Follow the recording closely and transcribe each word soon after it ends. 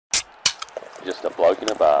just a bloke in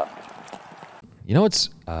a bar. You know what's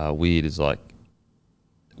weird is like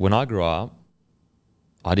when I grew up,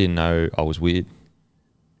 I didn't know I was weird.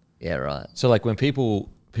 Yeah, right. So like when people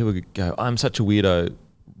go, I'm such a weirdo,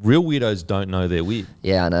 real weirdos don't know they're weird.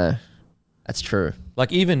 Yeah, I know. That's true.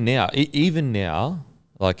 Like even now,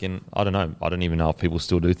 like I don't know, I don't even know if people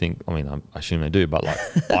still do think, I mean, I assume they do, but like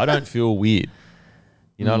I don't feel weird.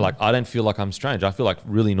 You know, like I don't feel like I'm strange. I feel like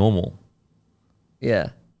really normal. Yeah.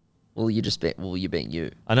 Well, you're being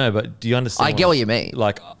you. I know, but do you understand? I get what you mean.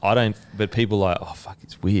 Like I don't, but people are like, oh fuck,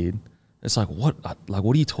 it's weird. It's like, what? Like,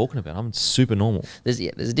 what are you talking about? I'm super normal. There's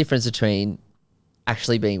a difference between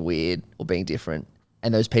actually being weird or being different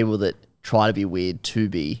and those people that try to be weird to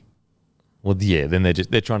be. Well, yeah, then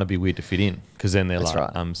they're trying to be weird to fit in because then they're That's like,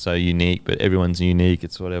 right. I'm so unique, but everyone's unique.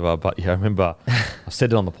 It's whatever. But yeah, I remember I've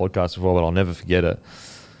said it on the podcast before, but I'll never forget it.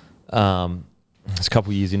 It's a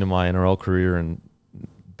couple of years into my NRL career and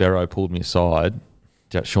Barrow pulled me aside,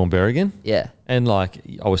 Sean Berrigan. Yeah. And like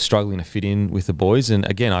I was struggling to fit in with the boys. And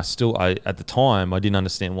again, I at the time I didn't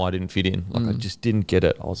understand why I didn't fit in. Like I just didn't get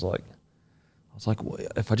it. I was like, well,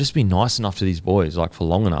 if I just be nice enough to these boys, like for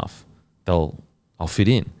long enough, I'll fit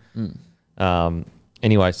in.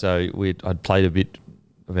 Anyway, so I'd played a bit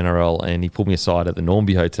of NRL and he pulled me aside at the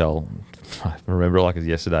Normby Hotel. I remember it like it was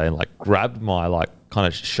yesterday and like grabbed my like kind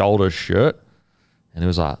of shoulder shirt and it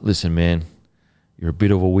was like, listen, man, you're a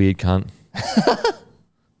bit of a weird cunt.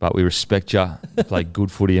 But we respect you. You play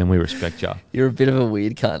good footy and we respect you. You're a bit of a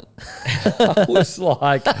weird cunt. I was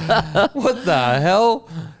like, what the hell?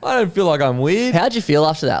 I don't feel like I'm weird. How'd you feel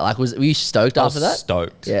after that? Like, were you stoked after that?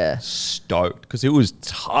 Stoked. Yeah. Stoked. Because it was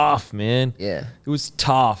tough, man. Yeah. It was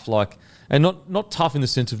tough. Like, and not tough in the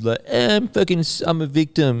sense of like, I'm a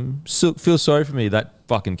victim. So, feel sorry for me. That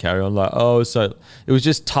fucking carry on. Like, oh, so it was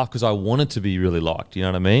just tough because I wanted to be really liked. You know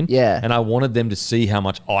what I mean? Yeah. And I wanted them to see how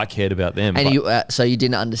much I cared about them. And so you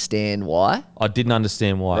didn't understand why? I didn't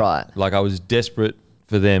understand why. Right. Like I was desperate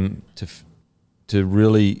for them to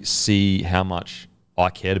really see how much I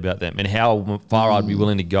cared about them and how far I'd be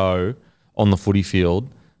willing to go on the footy field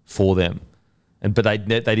for them. But they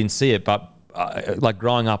didn't see it. But like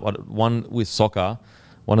growing up, one with soccer,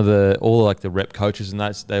 all the rep coaches and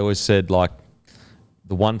that, they always said like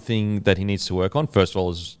the one thing that he needs to work on, first of all,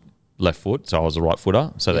 is left foot. So I was a right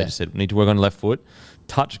footer. So they just said, need to work on left foot,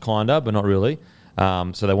 touch kinda, but not really.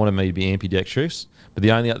 So they wanted me to be ambidextrous. But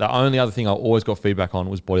the only other thing I always got feedback on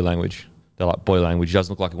was body language. They're like, body language, he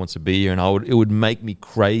doesn't look like he wants to be here. And it would make me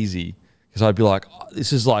crazy because I'd be like, oh,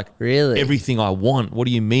 this is like really everything I want. What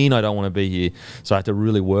do you mean I don't want to be here? So I had to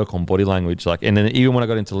really work on body language. Like, and then even when I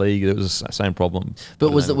got into league, it was the same problem.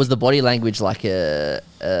 But was the body language like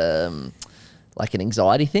like an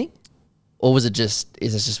anxiety thing? Or is it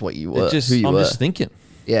just what you were? Just thinking.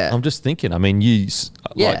 Yeah. I'm just thinking. I mean,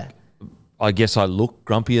 like, I guess I look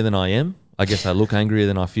grumpier than I am. I guess I look angrier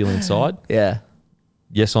than I feel inside. Yeah.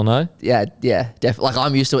 Yes or no? Yeah, definitely. Like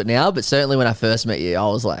I'm used to it now, but certainly when I first met you, I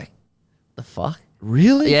was like, the fuck?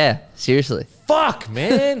 Really? Yeah, seriously. Fuck,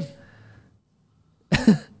 man.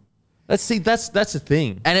 That's the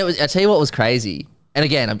thing. And I tell you what was crazy. And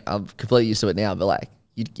again, I'm completely used to it now, but like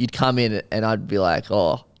you'd come in and I'd be like,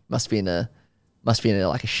 oh, must be in a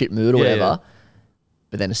like a shit mood or whatever.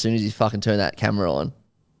 But then as soon as you fucking turn that camera on,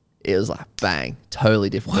 it was like bang, totally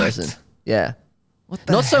different person. Yeah. What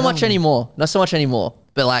the Not hell? so much anymore.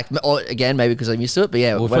 But like, or again, maybe because I'm used to it. But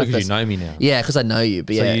yeah, Well, because you know me now. Yeah, because I know you.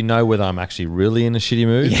 But So yeah, you know whether I'm actually really in a shitty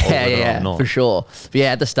mood or whether I'm not. for sure. But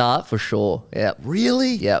yeah, at the start, for sure. Yeah.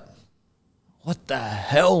 Really? Yep. What the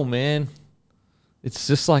hell, man? It's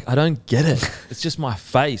just like, I don't get it. It's just my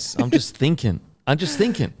face. I'm just thinking.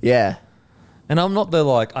 Yeah. And I'm not the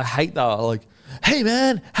like, I hate that. Like, hey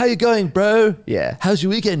man, how you going, bro? Yeah. How's your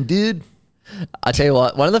weekend, dude? I tell you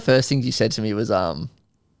what, one of the first things you said to me was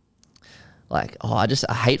like, oh, I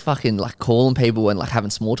hate fucking like calling people and like having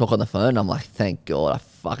small talk on the phone. I'm like, thank God, I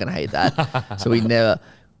fucking hate that. So I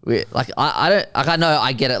know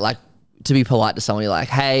I get it, like to be polite to someone, you're like,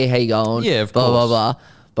 hey, how you going? Yeah, of blah, course. blah, blah.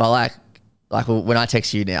 But like when I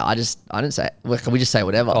text you now, I don't say, we just say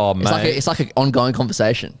whatever. Oh, it's like an ongoing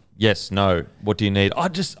conversation. Yes, no. What do you need? I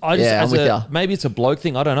just Yeah, I'm with ya. maybe it's a bloke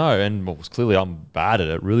thing. I don't know. And well, clearly I'm bad at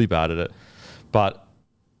it, really bad at it. But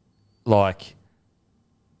like,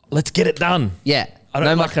 let's get it done. Yeah.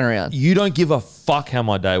 No mucking around. You don't give a fuck how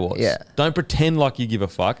my day was. Yeah. Don't pretend like you give a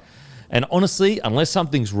fuck. And honestly, unless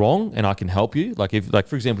something's wrong and I can help you, like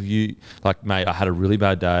for example, if you like, mate, I had a really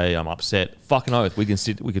bad day, I'm upset. Fucking oath, we can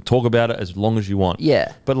talk about it as long as you want.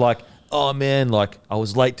 Yeah. But like, oh man, like I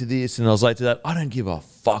was late to this and I was late to that. I don't give a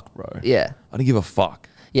fuck, bro. Yeah. I don't give a fuck.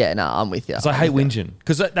 Yeah, no, I'm with you. Because I hate whinging.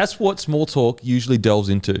 Because that's what small talk usually delves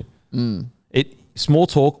into. Small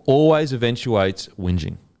talk always eventuates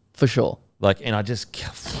whinging. For sure. Like, and I just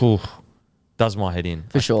does my head in.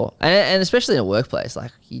 For sure. And especially in a workplace,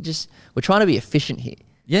 like we're trying to be efficient here.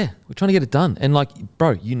 Yeah, we're trying to get it done. And like,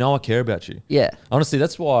 bro, you know I care about you. Yeah. Honestly,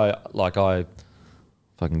 that's why like I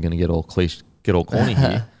fucking gonna get all corny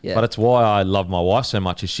here. Yeah. But it's why I love my wife so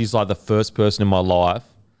much, is she's like the first person in my life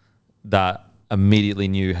that immediately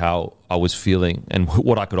knew how I was feeling and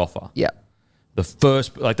what I could offer. Yeah. The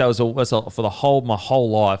first, like that was for my whole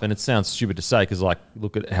life. And it sounds stupid to say, because like,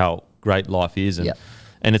 look at how great life is. And,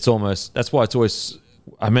 and it's almost, that's why it's always,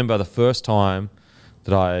 I remember the first time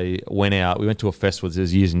that I went out, we went to a festival, this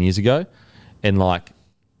was years and years ago. And like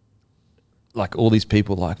all these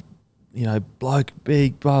people like, you know, bloke,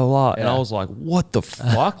 big, blah, blah, blah. And I was like, what the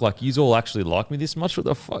fuck? Like, yous all actually like me this much? What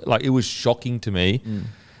the fuck? Like, it was shocking to me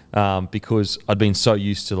because I'd been so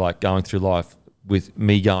used to like going through life with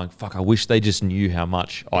me going, fuck, I wish they just knew how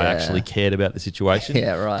much I actually cared about the situation.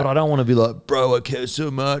 Yeah, right. But I don't want to be like, bro, I care so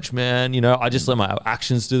much, man. You know, I just let my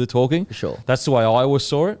actions do the talking. For sure. That's the way I always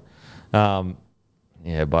saw it.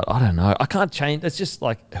 Yeah, but I don't know. I can't change. That's just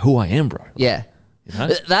like who I am, bro. Yeah. You know?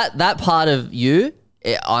 That part of you,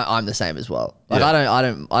 I'm the same as well. Like I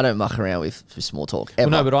don't muck around with small talk ever.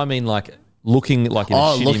 Well, no, but I mean like looking like in a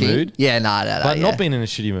shitty mood. Yeah, no. But not being in a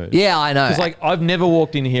shitty mood. Yeah, I know. Because like I've never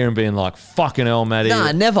walked in here and been like, fucking hell, Matty.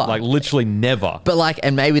 Nah, never. Like literally never. But like,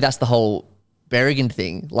 and maybe that's the whole Berrigan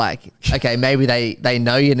thing. Like, okay, maybe they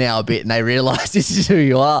know you now a bit and they realise this is who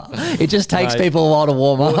you are. It just takes people a while to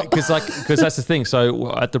warm up. Because that's the thing.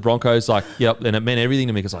 So at the Broncos, like, yep, and it meant everything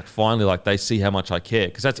to me, because like finally like they see how much I care.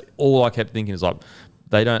 Because that's all I kept thinking is like,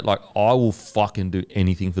 they don't like, I will fucking do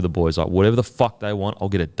anything for the boys. Like whatever the fuck they want, I'll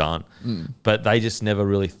get it done. But they just never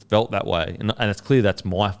really felt that way. And it's clear that's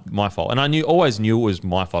my fault. And I always knew it was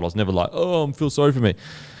my fault. I was never like, oh, I feel sorry for me.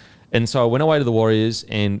 And so I went away to the Warriors,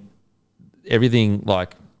 and everything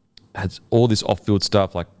like had all this off-field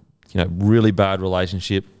stuff, like, you know, really bad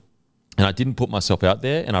relationship. And I didn't put myself out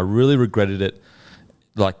there, and I really regretted it.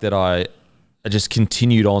 Like that I just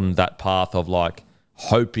continued on that path of like,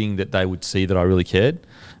 hoping that they would see that I really cared.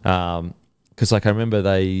 Because like I remember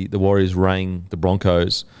the Warriors rang the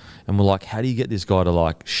Broncos and were like, how do you get this guy to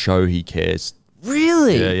like show he cares?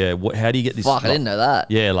 Really? Yeah. How do you get this? Fuck, I didn't know that.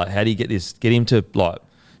 Yeah, like how do you get him to like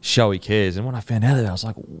show he cares? And when I found out of that, I was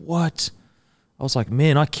like, what? I was like,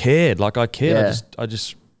 man, I cared. Like I cared. Yeah. I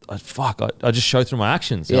just show through my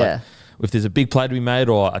actions. Yeah. Like, if there's a big play to be made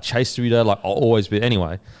or a chase to be done, like I'll always be,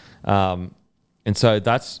 anyway. And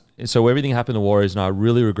so everything happened to Warriors, and I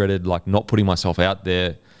really regretted like not putting myself out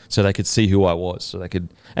there so they could see who I was, so they could.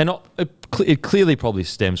 And it clearly probably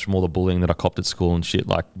stems from all the bullying that I copped at school and shit,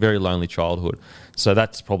 like very lonely childhood. So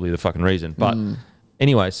that's probably the fucking reason. But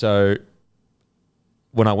anyway, so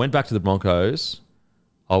when I went back to the Broncos,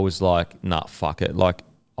 I was like, nah, fuck it. Like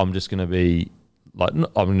I'm just gonna be like, I'm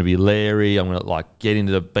gonna be Larry. I'm gonna like get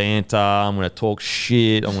into the banter. I'm gonna talk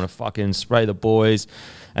shit. I'm gonna fucking spray the boys,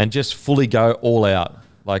 and just fully go all out.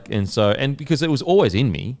 Like, and because it was always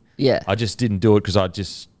in me. Yeah. I just didn't do it because I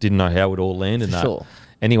just didn't know how it would all land and that. Sure.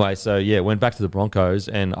 Anyway, so yeah, went back to the Broncos,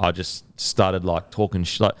 and I just started like talking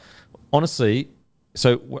like, honestly,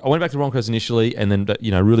 so I went back to the Broncos initially, and then,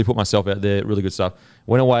 you know, really put myself out there, really good stuff.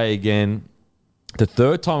 Went away again. The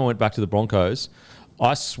third time I went back to the Broncos,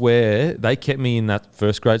 I swear they kept me in that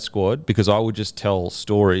first grade squad because I would just tell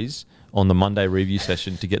stories on the Monday review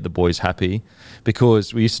session to get the boys happy,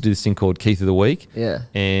 because we used to do this thing called Keith of the Week. Yeah.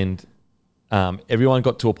 And everyone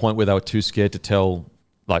got to a point where they were too scared to tell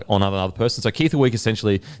like on another person. So Keith of the Week,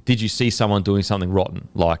 essentially, did you see someone doing something rotten?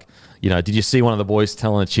 Like, you know, did you see one of the boys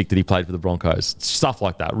telling a chick that he played for the Broncos? Stuff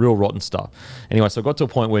like that, real rotten stuff. Anyway, so it got to a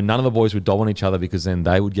point where none of the boys would dob on each other, because then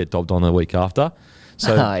they would get dobbed on the week after.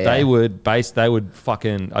 So they would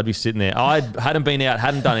fucking, I'd be sitting there. I hadn't been out,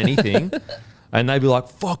 hadn't done anything. And they'd be like,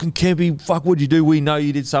 fucking Kempy, fuck, what'd you do? We know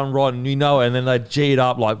you did something right, and you know it. And then they'd G it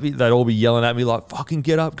up, like they'd all be yelling at me like, fucking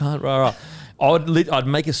get up, can't, rah, rah. I'd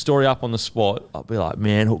make a story up on the spot. I'd be like,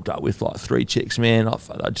 man, hooked up with like 3 chicks, man. I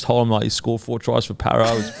just told him like he scored 4 tries for Para.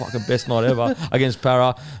 It was the fucking best night ever against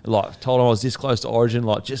Para. Like told him I was this close to Origin.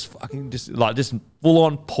 Like just full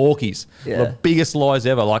on porkies. Yeah. The biggest lies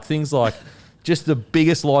ever. Like things like just the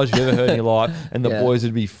biggest lies you ever heard in your life, and the boys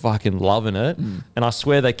would be fucking loving it. And I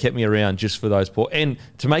swear they kept me around just for those poor. And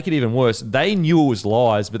to make it even worse, they knew it was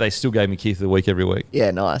lies, but they still gave me Keith of the Week every week.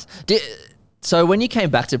 Yeah, nice. So when you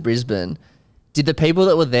came back to Brisbane, did the people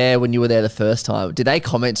that were there when you were there the first time, did they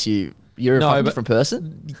comment to you, you're a fucking different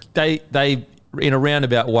person? They in a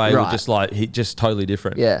roundabout way were just like, just totally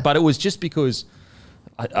different. Yeah. But it was just because,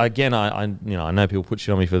 I know people put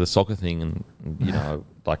shit on me for the soccer thing, and you know,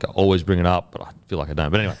 like I always bring it up, but I feel like I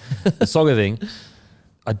don't. But anyway, the soccer thing,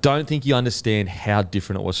 I don't think you understand how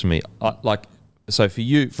different it was for me. So for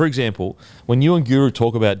you, for example, when you and Guru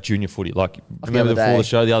talk about junior footy, like remember before the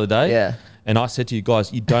show the other day? Yeah. And I said to you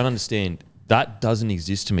guys, you don't understand. That doesn't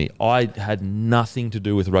exist to me. I had nothing to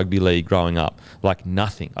do with rugby league growing up. Like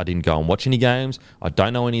nothing. I didn't go and watch any games. I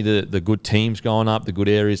don't know any of the good teams going up, the good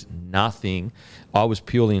areas, nothing. I was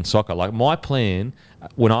purely in soccer. Like my plan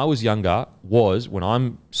when I was younger was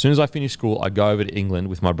as soon as I finished school, I'd go over to England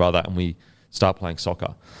with my brother and we start playing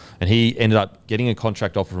soccer. And he ended up getting a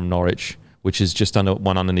contract offer from Norwich, which is just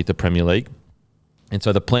underneath the Premier League. And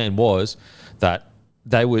so the plan was that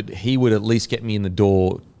he would at least get me in the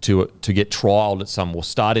door to get trialled at some, or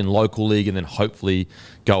start in local league and then hopefully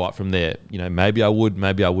go up from there. You know, maybe I wouldn't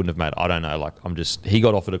have made it. I don't know. Like he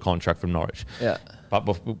got offered a contract from Norwich. Yeah.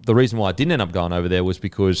 But the reason why I didn't end up going over there was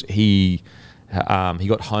because he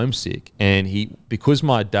got homesick, and because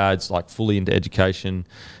my dad's like fully into education,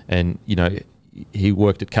 and you know, he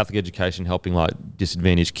worked at Catholic education helping like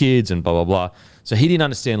disadvantaged kids and blah, blah, blah. So he didn't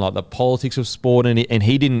understand like the politics of sport, and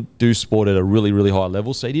he didn't do sport at a really, really high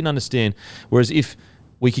level. So he didn't understand. Whereas if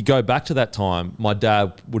we could go back to that time, my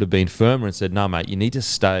dad would have been firmer and said, no, mate, you need to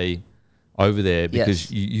stay over there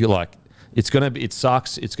because you're like, it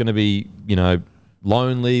sucks. It's going to be, you know,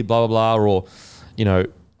 lonely, blah, blah, blah. Or, you know,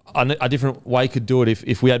 a different way could do it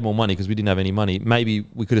if we had more money, because we didn't have any money. Maybe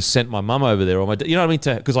we could have sent my mum over there, or my dad, you know what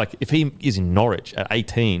I mean? Because like if he is in Norwich at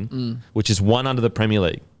 18, which is one under the Premier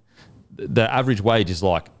League, the average wage is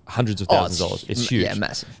like hundreds of thousands of dollars. It's huge. Yeah,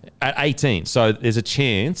 massive. At 18. So there's a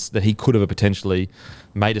chance that he could have potentially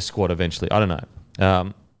made a squad eventually. I don't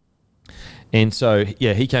know. And so,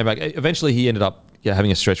 yeah, he came back. Eventually he ended up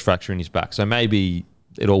having a stretch fracture in his back. So maybe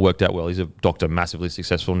it all worked out well. He's a doctor, massively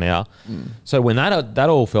successful now. So when that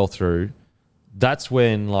all fell through, that's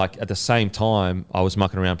when, like, at the same time, I was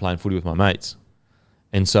mucking around playing footy with my mates.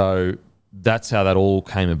 And so that's how that all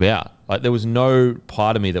came about. Like, there was no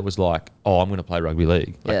part of me that was like, oh, I'm going to play rugby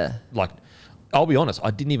league. Like, I'll be honest,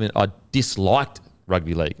 I disliked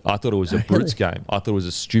rugby league. I thought it was a brutes game. I thought it was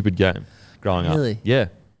a stupid game growing up. Really? Yeah.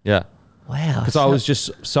 Wow. Because I was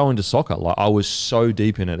just so into soccer. Like, I was so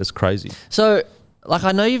deep in it. It's crazy. So, like,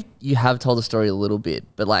 I know you have told the story a little bit,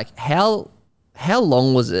 but like, how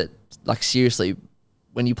long was it, like, seriously,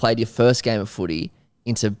 when you played your first game of footy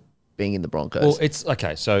into being in the Broncos? Well, it's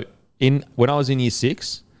okay. So when I was in year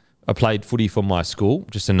 6, I played footy for my school,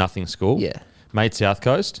 just a nothing school. Yeah. Made South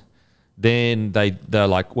Coast. Then they're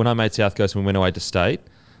like, when I made South Coast and we went away to state,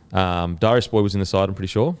 Darius Boy was in the side, I'm pretty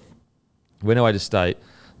sure. Went away to state.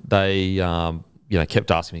 They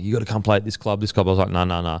kept asking me, you got to come play at this club. I was like,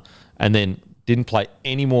 no. And then didn't play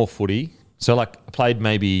any more footy. So like I played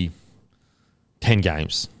maybe 10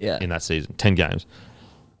 games in that season, 10 games.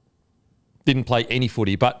 Didn't play any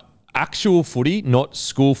footy, but actual footy, not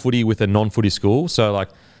school footy with a non-footy school. So like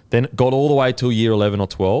then got all the way till year 11 or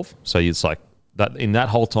 12. So it's like that in that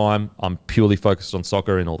whole time, I'm purely focused on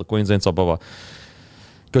soccer and all the Queensland side, blah, blah.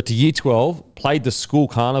 Got to year 12, played the school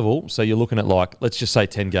carnival. So you're looking at like, let's just say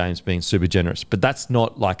 10 games being super generous. But that's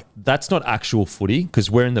not actual footy because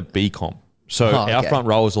we're in the B comp. So our front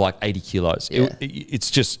rowers are like 80 kilos. Yeah.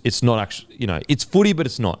 It's not actually, you know, it's footy, but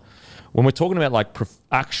it's not. When we're talking about like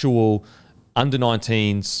actual under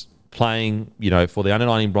 19s playing, you know, for the under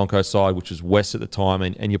 19 Broncos side, which was West at the time,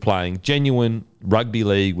 and you're playing genuine rugby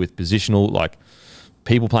league with positional, like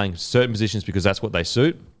people playing certain positions because that's what they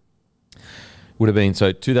suit, would have been,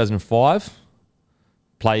 so 2005,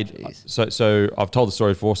 played. Jeez. So I've told the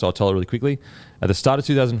story before, so I'll tell it really quickly. At the start of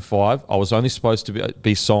 2005, I was only supposed to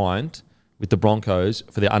be signed with the Broncos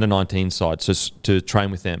for the under-19 side, so to train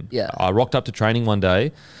with them. Yeah. I rocked up to training one day,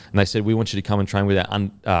 and they said, we want you to come and train with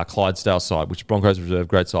our Clydesdale side, which Broncos reserve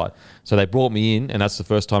grade side. So they brought me in, and that's the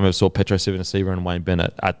first time I ever saw Petro Civoniceva and Wayne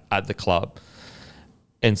Bennett at the club.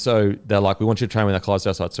 And so they're like, we want you to train with our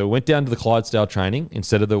Clydesdale side. So we went down to the Clydesdale training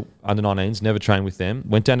instead of the under-19s, never trained with them.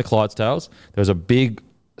 Went down to Clydesdales. There was a big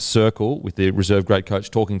circle with the reserve grade coach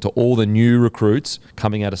talking to all the new recruits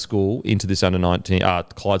coming out of school into this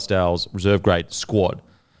under-19 Clydesdale's reserve grade squad.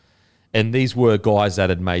 And these were guys that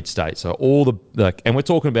had made state. So all and we're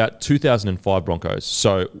talking about 2005 Broncos.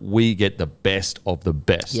 So we get the best of the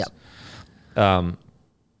best. Yep.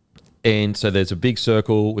 And so there's a big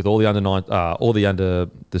circle with all the under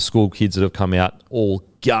the school kids that have come out, all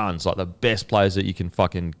guns, like the best players that you can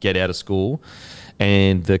fucking get out of school.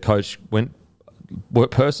 And the coach went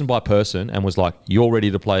person by person and was like, you're ready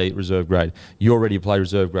to play reserve grade. You're ready to play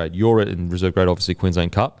reserve grade. You're in reserve grade, obviously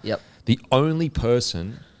Queensland Cup. Yep. The only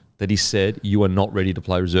person that he said, "You are not ready to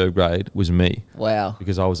play reserve grade," was me. Wow.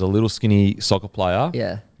 Because I was a little skinny soccer player.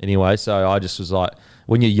 Yeah. Anyway, so I just was like,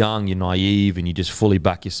 when you're young, you're naive and you just fully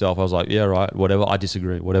back yourself. I was like, yeah, right, whatever. I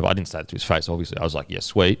disagree, whatever. I didn't say it to his face, obviously. I was like, yeah,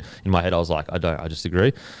 sweet. In my head, I was like, I just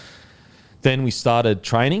agree. Then we started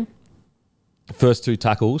training. First 2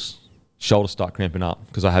 tackles, shoulders start cramping up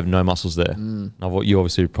because I have no muscles there. You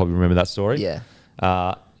obviously probably remember that story.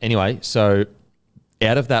 Yeah. Anyway, so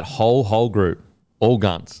out of that whole group, all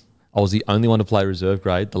guns, I was the only one to play reserve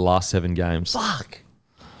grade the last 7 games. Fuck.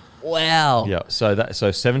 Wow. Yeah.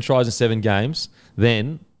 So 7 tries in 7 games.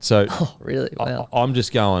 Then Oh, really? Wow. I'm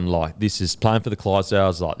just going like, this is playing for the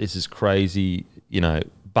Clydesdales. Like, this is crazy, you know.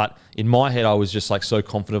 But in my head, I was just like so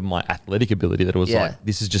confident of my athletic ability that it was like,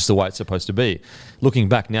 this is just the way it's supposed to be. Looking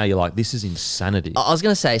back now, you're like, this is insanity. I was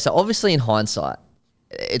going to say, so obviously in hindsight,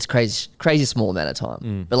 it's crazy small amount of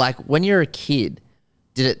time. But like when you're a kid,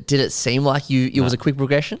 did it seem like it was a quick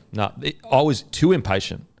progression? No, I was too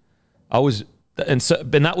impatient. It was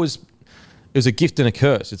a gift and a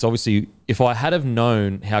curse. It's obviously, if I had have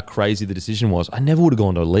known how crazy the decision was, I never would have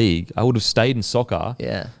gone to a league. I would have stayed in soccer.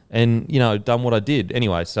 Yeah. And, you know, done what I did.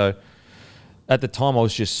 Anyway, so at the time I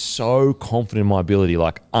was just so confident in my ability,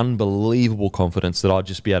 like unbelievable confidence that I'd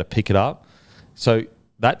just be able to pick it up. So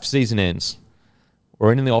that season ends.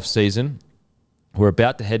 We're in the off season. We're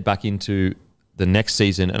about to head back into the next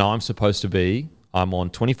season, and I'm on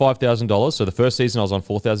 $25,000. So the first season I was on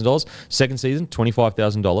 $4,000. Second season,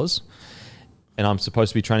 $25,000. And I'm supposed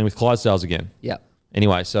to be training with Clydesdales again. Yeah.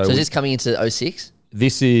 Anyway, so is this coming into 06?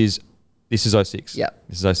 This is 06. Yeah.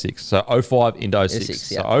 This is 06. So 05 into 06.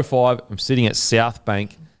 06, yeah. So 05, I'm sitting at South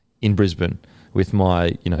Bank in Brisbane with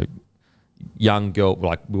my, you know, young girl,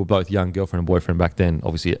 like we were both young girlfriend and boyfriend back then,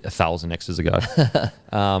 obviously 1,000 X's ago.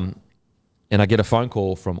 And I get a phone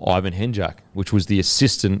call from Ivan Henjak, which was the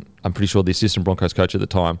assistant Broncos coach at the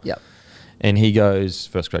time. Yep. And he goes,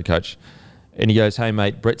 first grade coach, and he goes, "Hey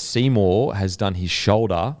mate, Brett Seymour has done his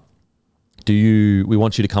shoulder. We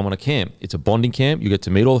want you to come on a camp. It's a bonding camp. You get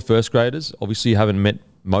to meet all the first graders. Obviously you haven't met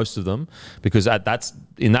most of them because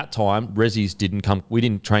in that time, Resis didn't come. We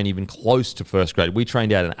didn't train even close to first grade. We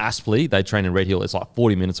trained out in Aspley. They train in Red Hill. It's like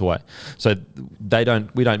 40 minutes away. So we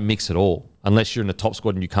don't mix at all unless you're in the top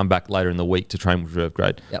squad and you come back later in the week to train with reserve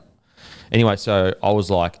grade." Yep. Anyway, so I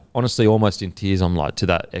was like, honestly, almost in tears. I'm like, to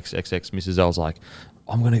that XXX missus, I was like,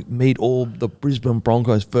 I'm going to meet all the Brisbane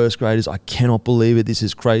Broncos first graders. I cannot believe it. This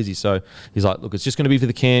is crazy. So he's like, look, it's just going to be for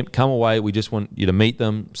the camp. Come away. We just want you to meet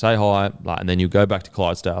them, say hi, and then you go back to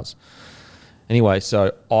Clydesdales. Anyway,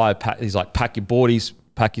 so he's like, pack your boardies,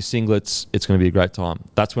 pack your singlets. It's going to be a great time.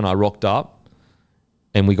 That's when I rocked up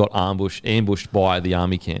and we got ambushed by the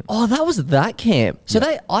army camp. Oh, that was that camp. So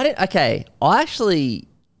Yeah. I actually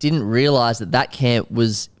didn't realize that camp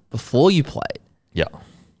was before you played. Yeah.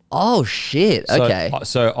 Oh shit. Okay.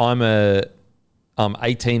 So I'm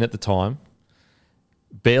 18 at the time,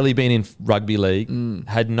 barely been in rugby league,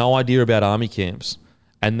 had no idea about army camps.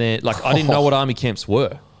 And then I didn't know what army camps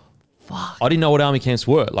were. Fuck. I didn't know what army camps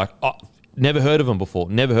were. Never heard of them before.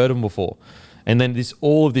 And then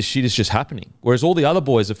all of this shit is just happening. Whereas all the other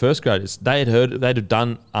boys, the first graders, they'd have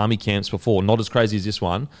done army camps before, not as crazy as this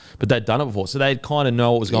one, but they'd done it before. So they'd kind of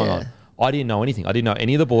know what was going on. I didn't know anything. I didn't know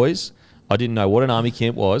any of the boys. I didn't know what an army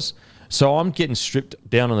camp was. So I'm getting stripped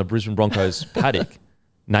down on the Brisbane Broncos paddock,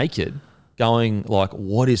 naked, going like,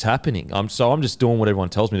 what is happening? I'm just doing what everyone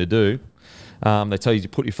tells me to do. They tell you to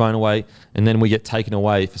put your phone away, and then we get taken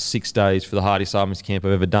away for 6 days for the hardest army camp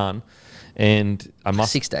I've ever done. And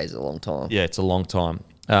 6 days is a long time. Yeah, it's a long time.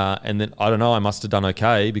 And then, I don't know, I must have done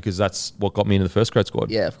okay because that's what got me into the first grade squad.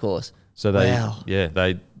 Yeah, of course. So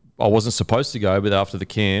I wasn't supposed to go, but after the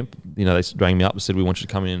camp, they rang me up and said, we want you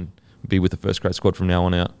to come in and be with the first grade squad from now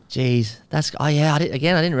on out. Jeez, I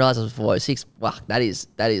didn't realize it was 406. Wow, that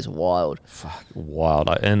is wild. Fuck, wild.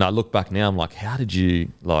 I look back now, I'm like, how did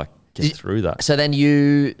you get through that? So then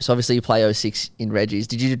so obviously you play 06 in Reggie's.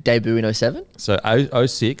 Did you debut in 07? So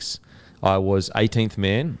 06, I was 18th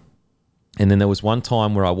man, and then there was one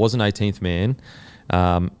time where I wasn't 18th man.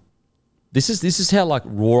 This is how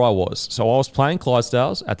raw I was. So I was playing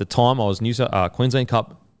Clydesdales at the time. I was Queensland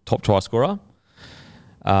Cup top try scorer.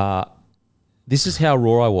 This is how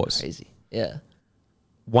raw I was. Crazy. Yeah.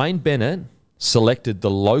 Wayne Bennett selected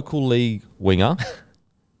the local league winger.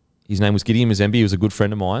 His name was Gideon Mazembe. He was a good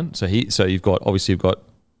friend of mine. So you've got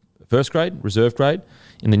first grade, reserve grade,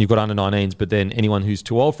 and then you've got under 19s. But then anyone who's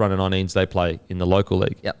too old for under 19s, they play in the local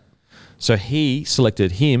league. Yep. So he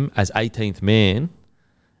selected him as 18th man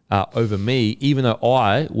over me, even though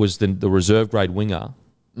I was the reserve grade winger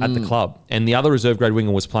at the club, and the other reserve grade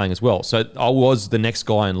winger was playing as well. So I was the next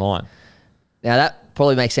guy in line. Now that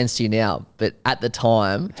probably makes sense to you now, but at the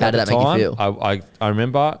time, how did that make you feel? I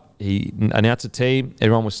remember he announced a team.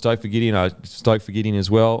 Everyone was stoked for Gideon. I was stoked for Gideon as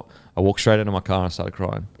well. I walked straight into my car and I started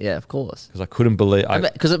crying. Yeah, of course. Because I couldn't believe...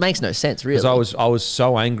 Because it makes no sense, really. Because I was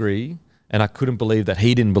so angry and I couldn't believe that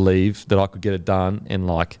he didn't believe that I could get it done, and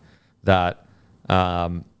like that...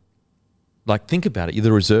 like, think about it. You're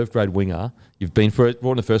the reserve grade winger. You've been brought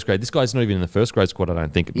in the first grade. This guy's not even in the first grade squad, I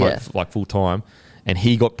don't think, like full time. And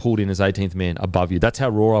he got pulled in as 18th man above you. That's how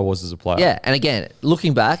raw I was as a player. Yeah, and again,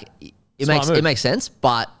 looking back, it makes sense.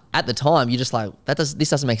 But at the time, you're just like, this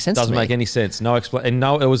doesn't make sense. Doesn't make any sense. There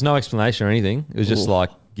was no explanation or anything. It was just like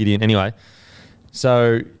Gideon. Anyway,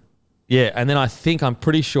 so yeah, and then I'm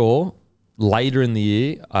pretty sure later in the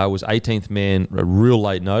year I was 18th man, a real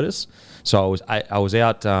late notice. So I was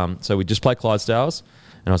out. So we just played Clydesdales,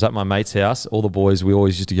 and I was at my mate's house. All the boys, we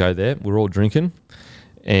always used to go there. We were all drinking,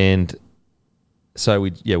 and so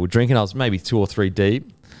we're drinking. I was maybe 2 or 3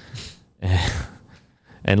 deep,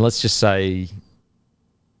 and let's just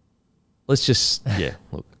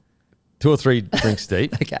look, 2 or 3 drinks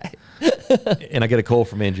deep. Okay. And I get a call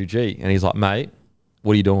from Andrew G, and he's like, "Mate,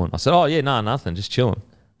 what are you doing?" I said, "Oh yeah, nothing, just chilling." And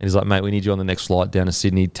he's like, "Mate, we need you on the next flight down to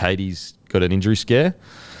Sydney. Tatey's got an injury scare."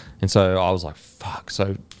 And so I was like, fuck.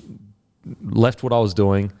 So left what I was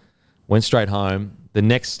doing, went straight home. The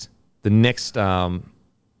next,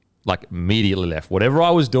 like immediately left. Whatever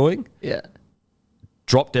I was doing,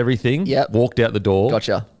 dropped everything, walked out the door,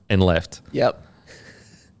 and left. Yep.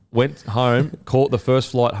 Went home, caught the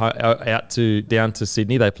first flight down to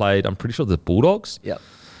Sydney. They played, I'm pretty sure, the Bulldogs. Yep.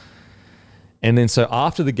 And then so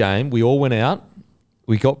after the game, we all went out.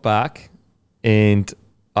 We got back, and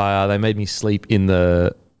they made me sleep in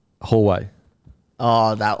the hallway.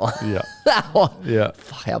 Oh, that one. Yeah. That one. Yeah.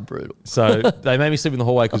 Fuck, how brutal. So they made me sleep in the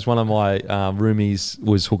hallway because one of my roomies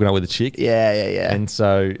was hooking up with a chick. Yeah. And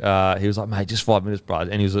so he was like, "Mate, just 5 minutes, bro."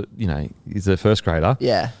 And he was, he's a first grader.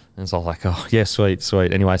 Yeah. And so I was like, "Oh, yeah, sweet."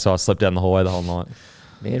 Anyway, so I slept down the hallway the whole night.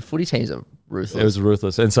 Man, footy teams are ruthless. It was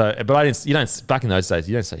ruthless. And so, but I didn't, back in those days,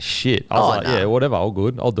 you don't say shit. I was yeah, whatever, all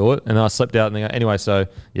good, I'll do it. And then I slept out. And anyway, so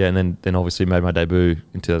yeah, and then obviously made my debut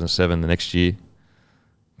in 2007 the next year.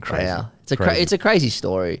 Crazy. Wow. It's a crazy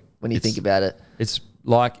story when you think about it. It's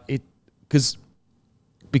like because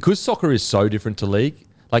soccer is so different to league.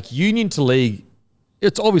 Like union to league,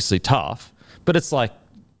 it's obviously tough, but it's like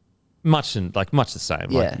much the same.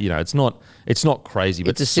 Yeah. Like, it's not crazy, but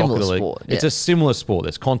it's a similar sport. It's a similar sport.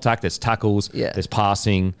 There's contact, there's tackles, there's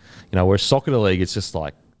passing. Whereas soccer to league, it's just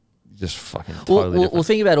like fucking totally different. Well,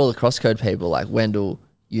 think about all the cross-code people like Wendell,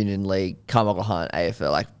 Union League, Carmichael Hunt,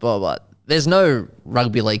 AFL, like blah, blah, blah. There's no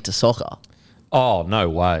rugby league to soccer. Oh, no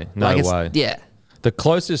way. No way. Yeah. The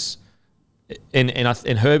closest, and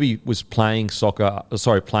Herbie was playing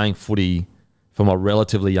footy from a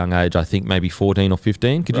relatively young age, I think maybe 14 or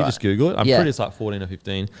 15. Could you just Google it? I'm pretty it's like 14 or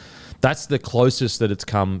 15. That's the closest that it's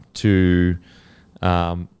come to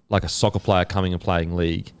like a soccer player coming and playing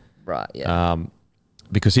league. Right, yeah.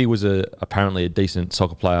 Because he was apparently a decent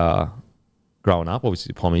soccer player growing up,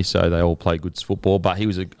 obviously Pommy, so they all play good football, but he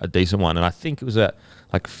was a decent one. And I think it was at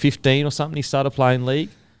like 15 or something he started playing league.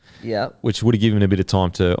 Yeah. Which would have given him a bit of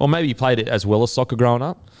time to, or maybe he played it as well as soccer growing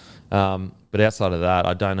up. But outside of that,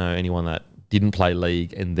 I don't know anyone that didn't play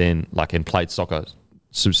league and then and played soccer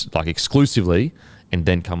like exclusively and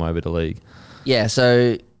then come over to league. Yeah.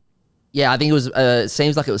 So yeah, I think it was, it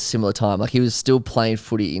seems like it was similar time. Like he was still playing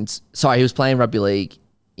footy he was playing rugby league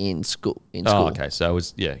in school. Oh, okay. So it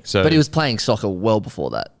was, but he was playing soccer well before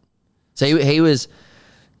that. So he was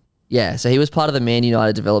part of the Man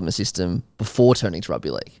United development system before turning to rugby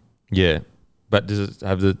league. Yeah. But does it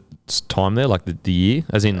have the time there, like the year?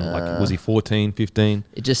 As in, was he 14, 15?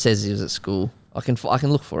 It just says he was at school. I can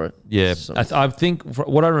look for it. Yeah. I think,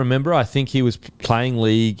 what I remember, I think he was playing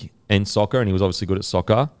league and soccer, and he was obviously good at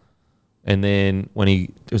soccer. And then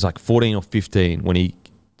it was like 14 or 15 when he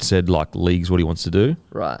said like league's what he wants to do.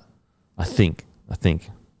 Right. I think.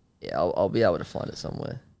 Yeah, I'll be able to find it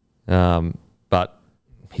somewhere. But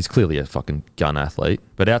he's clearly a fucking gun athlete.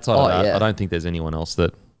 But outside of that, I don't think there's anyone else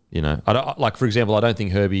that, I don't, like, for example, I don't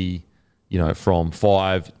think Herbie, from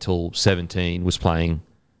 5 till 17 was playing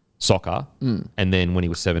soccer. And then when he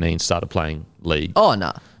was 17, started playing league. Oh,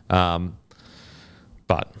 no.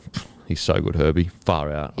 But he's so good, Herbie.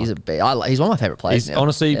 Far out. He's he's one of my favourite players He's now.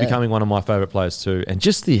 honestly becoming one of my favourite players too. And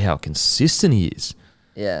just how consistent he is.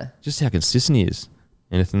 Yeah. Just how consistent he is.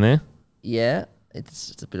 Anything there? Yeah.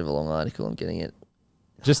 It's a bit of a long article. I'm getting it.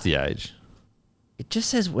 Just the age. It just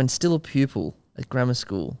says when still a pupil at grammar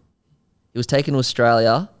school, he was taken to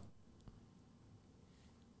Australia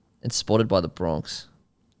and spotted by the Bronx.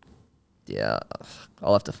 Yeah,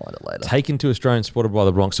 I'll have to find it later. Taken to Australia and spotted by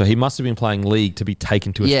the Bronx. So he must have been playing league to be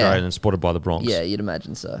taken to Australia and spotted by the Bronx. Yeah, you'd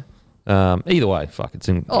imagine so. Either way, fuck, it's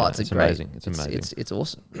It's amazing. It's amazing. It's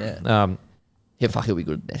awesome. Yeah. Yeah, fuck, he'll be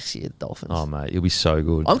good next year. Dolphins. Oh mate, it'll be so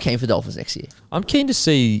good. I'm keen for Dolphins next year. I'm keen to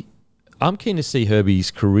see Herbie's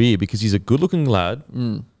career because he's a good-looking lad.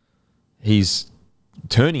 He's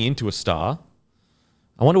turning into a star.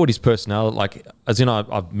 I wonder what his personality like. As in,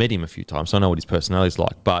 I've met him a few times, so I know what his personality is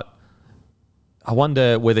like. But I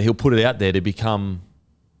wonder whether he'll put it out there to become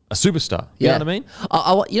a superstar. You know what I mean?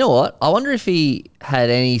 You know what? I wonder if he had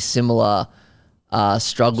any similar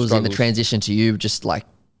struggles in the transition to you, just like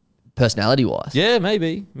personality-wise. Yeah,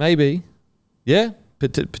 maybe. Yeah,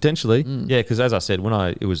 potentially. Yeah, because as I said,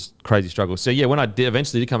 it was crazy struggle. So yeah, when I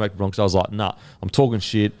eventually did come back to Bronx, I was like, nah, I'm talking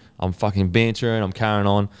shit. I'm fucking bantering. I'm carrying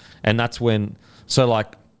on. And that's when, so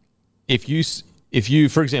like, if you,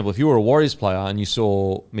 for example, if you were a Warriors player and you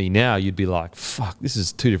saw me now, you'd be like, fuck, this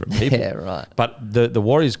is two different people. Yeah, right. But the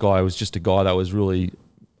Warriors guy was just a guy that was really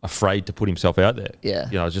afraid to put himself out there. Yeah.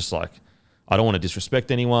 You know, just like, I don't want to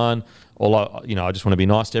disrespect anyone. I just want to be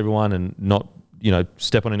nice to everyone and not,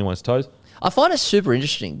 step on anyone's toes. I find it super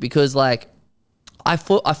interesting because, like, I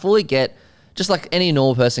fully get, just like any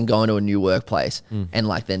normal person going to a new workplace and,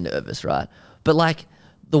 like, they're nervous, right? But, like,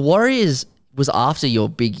 the Warriors was after your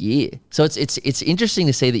big year. So it's interesting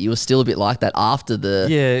to see that you were still a bit like that after the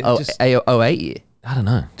 08 year. I don't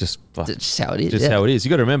know. Just how it is. Just how it is. You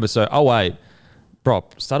got to remember, so 08, bro,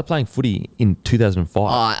 started playing footy in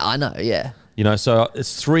 2005. I know, yeah. So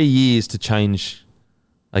it's 3 years to change,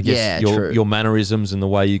 I guess, your mannerisms and the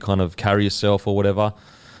way you kind of carry yourself or whatever.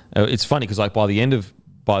 It's funny because like by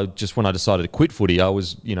just when I decided to quit footy, I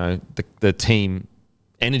was, the team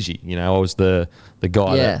energy, I was the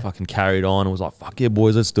guy that fucking carried on and was like, fuck yeah,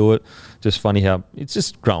 boys, let's do it. Just funny how it's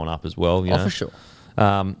just growing up as well, you know. For sure.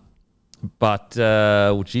 But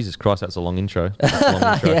Jesus Christ, that's a long intro.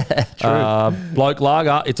 Yeah, true. Bloke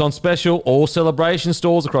Lager, it's on special. All celebration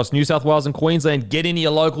stores across New South Wales and Queensland. Get into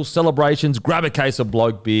your local celebrations. Grab a case of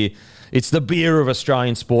Bloke beer. It's the beer of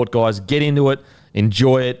Australian sport, guys. Get into it.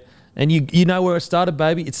 Enjoy it. And you know where it started,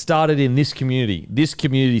 baby? It started in this community. This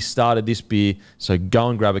community started this beer. So go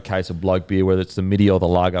and grab a case of Bloke beer, whether it's the midi or the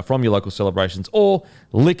lager, from your local celebrations or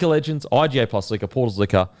Liquor Legends, IGA Plus Liquor, Portals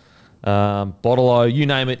Liquor, Bottle-O, you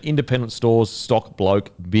name it, independent stores stock Bloke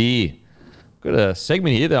beer. Got a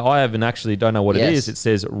segment here that I don't know what it is. It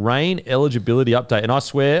says Reyn eligibility update. And I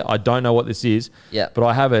swear I don't know what this is, but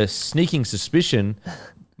I have a sneaking suspicion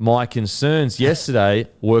my concerns yesterday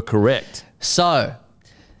were correct. So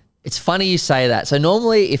it's funny you say that. So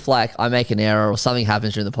normally if like I make an error or something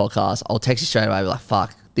happens during the podcast, I'll text you straight away, be like,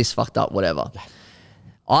 fuck, this fucked up, whatever.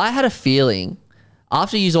 I had a feeling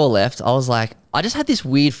after you all left, I was like, I just had this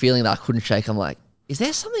weird feeling that I couldn't shake. I'm like, is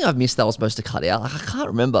there something I've missed that I was supposed to cut out? Like, I can't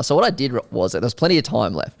remember. So what I did was that there was plenty of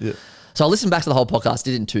time left. Yeah. So I listened back to the whole podcast,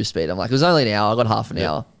 did it in 2-speed. I'm like, it was only an hour. I got half an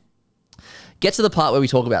hour. Get to the part where we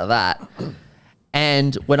talk about that.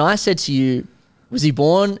 And when I said to you, was he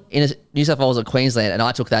born in New South Wales or Queensland? And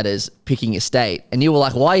I took that as picking a state. And you were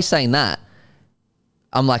like, why are you saying that?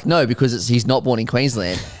 I'm like, no, because he's not born in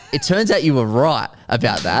Queensland. It turns out you were right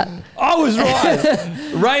about that. I was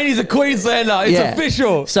right. Reyn is a Queenslander. It's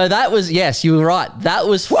official. So that was, yes, you were right. That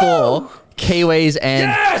was for Kiwis and...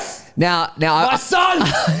 Yes! Now my son!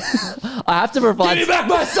 I have to provide... Give me back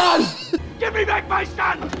my son! Give me back my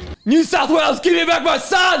son! New South Wales, give me back my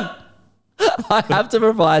son! I have to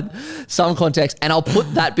provide some context, and I'll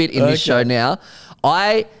put that bit in this show now.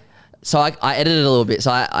 I edited it a little bit. So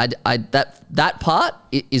that part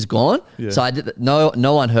is gone. Yeah. So I did no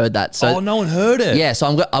one heard that. So no one heard it. Yeah. So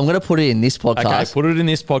I'm going to put it in this podcast. Okay, put it in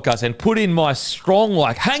this podcast and put in my strong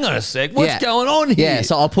hang on a sec, what's going on here? Yeah.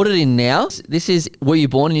 So I'll put it in now. This is, were you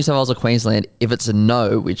born in New South Wales or Queensland? If it's a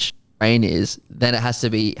no, which Reyn is, then it has to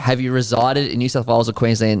be, have you resided in New South Wales or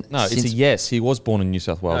Queensland? No, it's a yes. He was born in New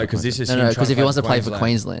South Wales. No, because this is because if he wants to play for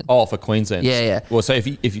Queensland. Oh, for Queensland. Yeah. Well, so if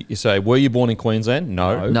you say, were you born in Queensland?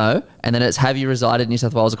 No. And then it's, have you resided in New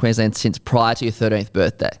South Wales or Queensland since prior to your 13th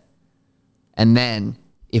birthday? And then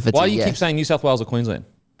if it's why do you keep saying New South Wales or Queensland?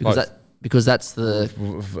 Because that's the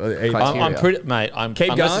criteria. I'm pretty, mate.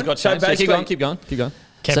 Keep going. Keep going.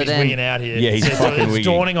 Kevin's wigging out here. Yeah, he's fucking wigging. It's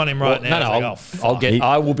dawning on him right now.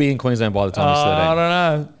 I will be in Queensland by the time he's 13. I don't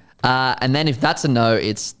know. And then if that's a no,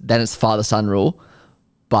 it's father-son rule.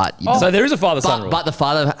 But so there is a father-son rule. But the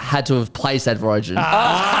father had to have played state of origin.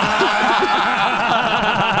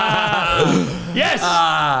 Yes.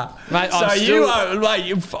 Mate,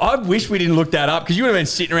 I wish we didn't look that up because you would have been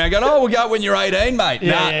sitting around going, we'll go when you're 18, mate.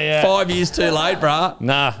 Yeah. 5 years too late, bruh.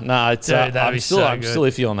 Nah. It's, Dude, I'm still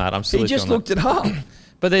iffy on that. He just looked it up.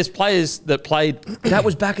 But there's players that played. That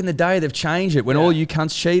was back in the day. They've changed it when all you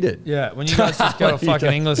cunts cheated. Yeah, when you guys just go to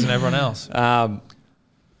fucking English and everyone else.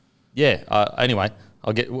 Anyway,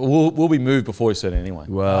 we'll be moved before we said anyway.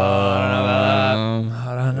 Well,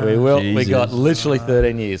 I don't know. We will. Jesus. We got literally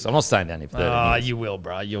 13 years. I'm not staying down here for 13 years. You will,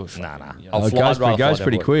 bro. You'll Nah. Oh, it goes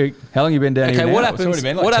pretty quick. How long you been down here Okay, now? what It's already happens?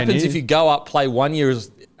 been like What 10 happens if years. you go up, play 1 year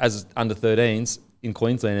as under 13s in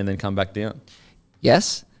Queensland, and then come back down?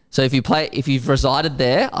 Yes. So if you've resided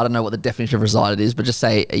there, I don't know what the definition of resided is, but just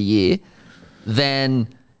say a year, then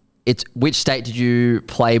it's which state did you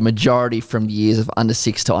play majority from years of under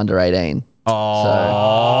 6 to under 18?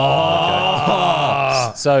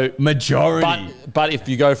 So Majority. But if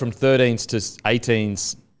you go from 13s to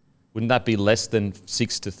 18s, wouldn't that be less than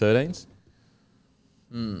 6 to 13s?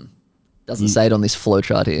 Doesn't say it on this flow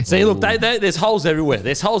chart here. See, look, there's holes everywhere.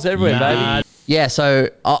 There's holes everywhere, baby. Yeah, so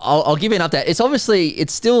I'll give you an update.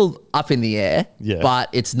 It's still up in the air, but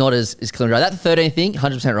it's not as clear and dry. That 13 thing,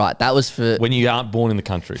 100% right. That was for When you aren't born in the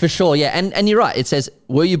country. for sure, yeah. And you're right. It says,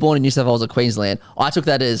 were you born in New South Wales or Queensland? I took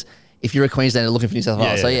that as if you're a Queenslander looking for New South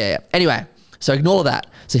Wales. yeah. Anyway, so ignore that.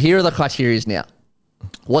 So here are the criteria now.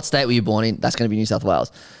 What state were you born in? That's going to be New South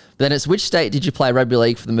Wales. But then it's which state did you play rugby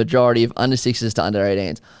league for the majority of under 6s to under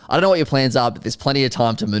 18s? I don't know what your plans are, but there's plenty of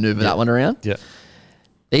time to maneuver that one around. Yeah.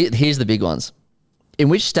 Here's the big ones. In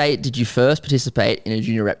which state did you first participate in a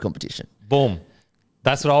junior rep competition? Boom.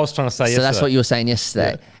 That's what I was trying to say yesterday. So that's what you were saying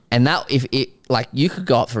yesterday. Yeah. And that, if it, like, you could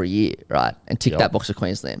go up for a year, right, and tick that box of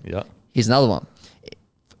Queensland. Yeah. Here's another one.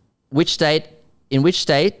 In which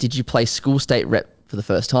state did you play school state rep for the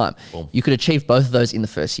first time? Boom. You could achieve both of those in the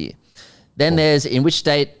first year. Then there's in which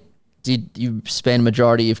state did you spend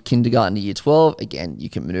majority of kindergarten to year 12? Again, you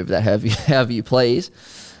can maneuver that however you please.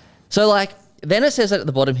 So, like, then it says at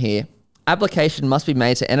the bottom here, application must be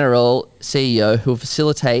made to NRL CEO who will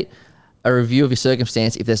facilitate a review of your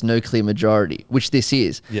circumstance if there's no clear majority, which this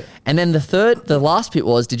is. Yeah. And then the last bit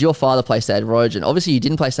was, did your father play state of origin? Obviously, you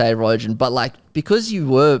didn't play state of origin, but like because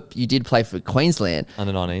you did play for Queensland.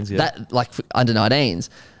 Under 19s, yeah. That like for under 19s,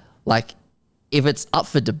 like if it's up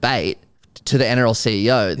for debate to the NRL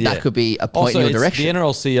CEO, that could be a point in your direction. The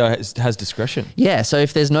NRL CEO has discretion. Yeah. So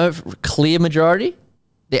if there's no clear majority,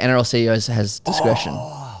 the NRL CEO has discretion.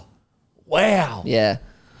 Wow. Yeah.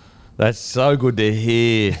 That's so good to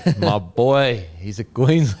hear. My boy, he's a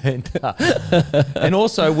Queenslander. And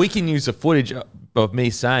also, we can use the footage of me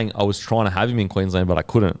saying I was trying to have him in Queensland, but I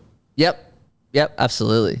couldn't. Yep,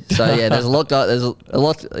 absolutely. So yeah, there's a lot of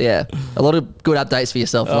good updates for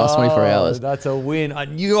yourself the last 24 hours. That's a win. I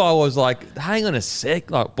knew I was like, hang on a sec,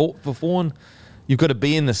 like before you've got to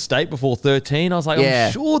be in the state before 13. I was like,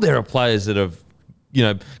 I'm sure there are players that have,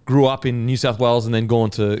 grew up in New South Wales and then gone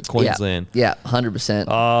to Queensland. Yeah, 100%.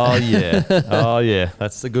 Oh yeah. Oh yeah.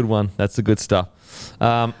 That's the good one. That's the good stuff.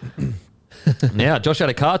 Now, Josh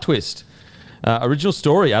Addo-Carr twist. Original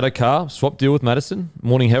story, Addo-Carr, swap deal with Madison.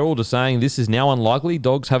 Morning Herald is saying this is now unlikely.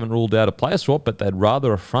 Dogs haven't ruled out a player swap, but they'd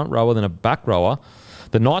rather a front rower than a back rower.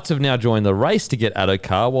 The Knights have now joined the race to get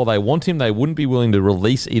Addo-Carr. While they want him, they wouldn't be willing to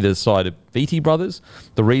release either side of Beatty brothers.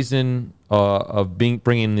 The reason of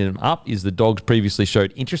bringing them up is the Dogs previously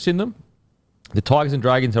showed interest in them. The Tigers and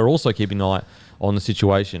Dragons are also keeping an eye on the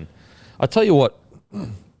situation. I tell you what,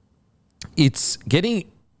 it's getting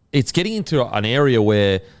into an area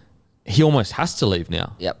where he almost has to leave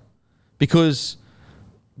now. Yep. Because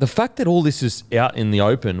the fact that all this is out in the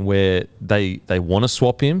open where they want to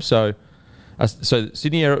swap him, so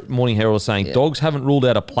Sydney Morning Herald is saying Dogs haven't ruled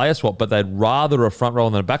out a player swap, but they'd rather a front row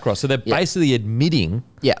than a back row. So they're basically admitting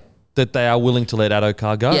that they are willing to let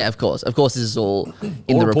Addo-Carr go. Yeah, of course. Of course, this is all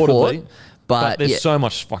in the report. But there's so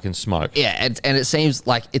much fucking smoke. Yeah, and it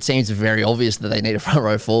seems very obvious that they need a front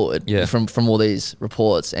row forward from all these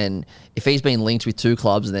reports. And if he's been linked with 2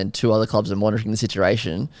 clubs and then 2 other clubs are monitoring the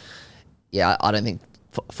situation, I don't think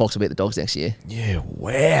Fox will beat the Dogs next year. Yeah,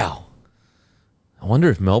 wow. I wonder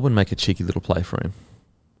if Melbourne make a cheeky little play for him.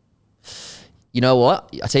 You know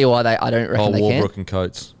what? I tell you why I don't reckon they can. Warbrook and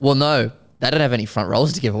Coates. Well, no, they don't have any front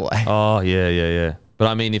rows to give away. Oh, yeah. But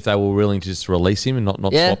I mean, if they were willing to just release him and not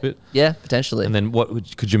swap it. Yeah, potentially. And then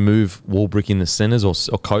could you move Warbrick in the centres or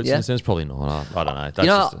Coates in the centres? Probably not. I don't know.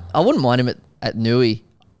 That's I wouldn't mind him at Newey,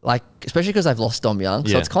 like especially because they've lost Dom Young.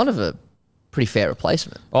 So it's kind of a pretty fair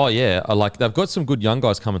replacement. Oh, yeah. They've got some good young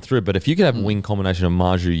guys coming through, but if you could have a wing combination of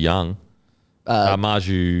Marju Young,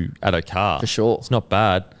 Marju Addo-Carr. For sure. It's not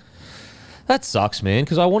bad. That sucks, man,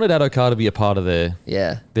 because I wanted Addo-Carr to be a part of their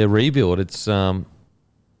rebuild. It's...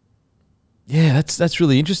 that's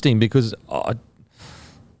really interesting because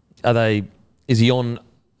is he on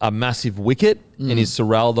a massive wicket and is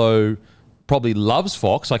Serraldo probably loves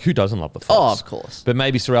Fox. Like, who doesn't love the Fox? Oh, of course. But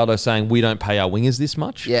maybe Serraldo's saying, we don't pay our wingers this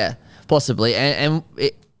much. Yeah, possibly. And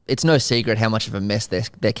it's no secret how much of a mess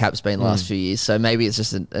their cap's been the last few years. So maybe it's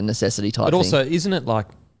just a necessity type But thing. also, isn't it like,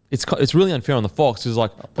 it's really unfair on the Fox. It's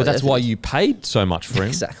like, but that's why you paid so much for him.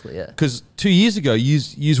 Exactly, yeah. Because 2 years ago,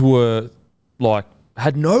 you were like,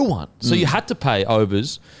 had no one. So you had to pay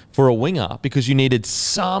overs for a winger because you needed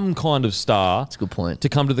some kind of star. That's a good point. To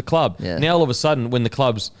come to the club. Yeah. Now, all of a sudden, when the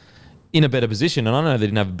club's in a better position, and I know they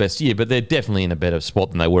didn't have the best year, but they're definitely in a better spot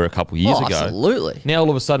than they were a couple of years ago. Absolutely. Now, all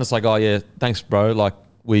of a sudden, it's like, oh, yeah, thanks, bro. Like,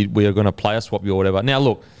 we are going to player swap you or whatever. Now,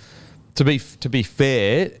 look, to be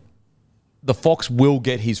fair, the Fox will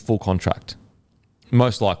get his full contract.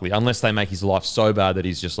 Most likely, unless they make his life so bad that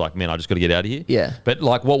he's just like, man, I just got to get out of here. Yeah. But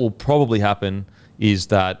like, what will probably happen is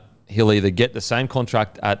that he'll either get the same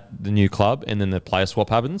contract at the new club and then the player swap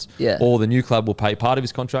happens, Yeah. or the new club will pay part of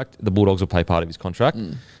his contract, the Bulldogs will pay part of his contract.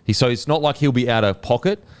 So it's not like he'll be out of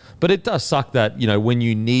pocket, but it does suck that, you know, when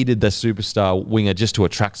you needed the superstar winger just to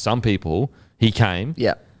attract some people, he came.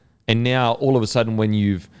 Yeah. And now all of a sudden when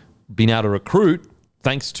you've been able to recruit,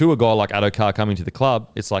 thanks to a guy like Addo-Carr coming to the club,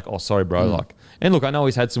 it's like, oh, sorry, bro. Like, and look, I know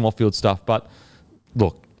he's had some off-field stuff, but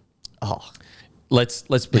look, let's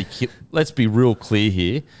be real clear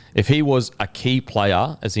here. If he was a key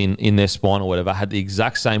player, as in their spine or whatever, had the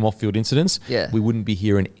exact same off-field incidents, we wouldn't be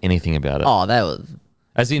hearing anything about it. Oh, that was...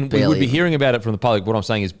 As in, we would be hearing about it from the public. What I'm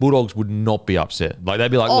saying is Bulldogs would not be upset. Like,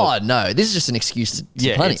 they'd be like, Oh, look, no. This is just an excuse to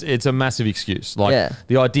plenty. it's a massive excuse. Like,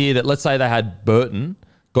 the idea that, let's say they had Burton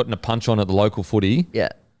gotten a punch on at the local footy. Yeah.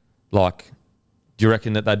 Like, do you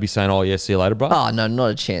reckon that they'd be saying, oh, yeah, see you later, bro? Oh, no, not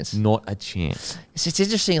a chance. Not a chance. It's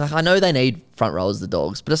interesting. Like, I know they need front rowers, the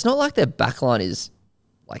Dogs, but it's not like their backline is,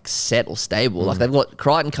 like, set or stable. Like, they've got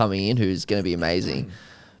Crichton coming in, who's going to be amazing.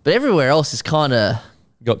 But everywhere else is kind of...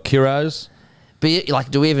 Got Kiraz. But, like,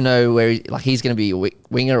 do we even know where he's going to be a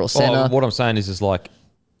winger or centre? What I'm saying is like,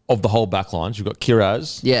 of the whole backlines, you've got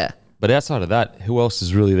Kiraz. Yeah. But outside of that, who else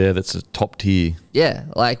is really there that's a top tier? Yeah.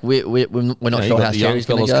 Like, we're not sure how Sherry's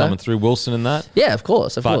going to go. Coming through, Wilson and that. Yeah, of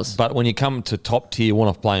course, of course. But when you come to top tier,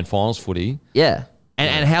 want to play in finals footy. Yeah.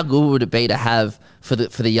 And how good would it be to have, for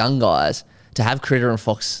the young guys, to have Critter and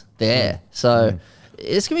Fox there? So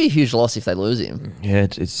it's going to be a huge loss if they lose him. Yeah,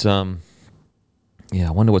 it's yeah,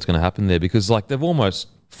 I wonder what's going to happen there because, like, they've almost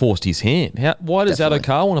forced his hand. Why does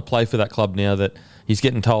Addo-Carr want to play for that club now that he's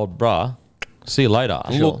getting told, bruh, see you later?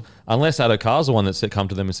 Sure. Look, unless Addo-Carr's the one that come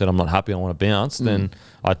to them and said, I'm not happy, I want to bounce, then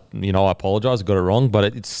I apologise, I got it wrong.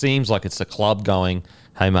 But it seems like it's the club going,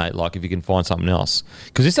 hey, mate, like, if you can find something else.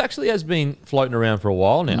 Because this actually has been floating around for a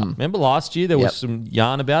while now. Remember last year there was some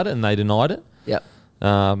yarn about it and they denied it? Yep.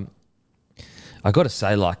 I got to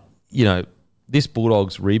say, like, you know, this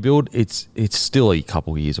Bulldogs rebuild, it's still a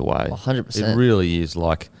couple of years away. 100%. It really is.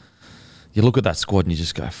 Like, you look at that squad and you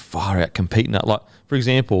just go far out competing. Like, for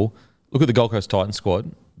example, look at the Gold Coast Titans squad.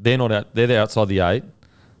 They're not out. They're there outside the 8.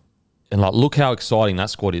 And, like, look how exciting that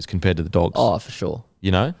squad is compared to the Dogs. Oh, for sure.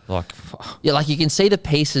 You know? Like, yeah, like, you can see the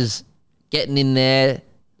pieces getting in there,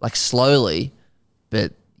 like, slowly.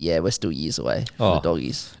 But, yeah, we're still years away from the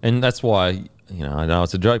Doggies. And that's why... You know, I know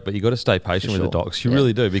it's a joke, but you got to stay patient with the Dogs. You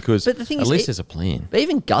really do, because but the thing at least there's a plan. But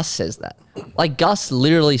even Gus says that. Like, Gus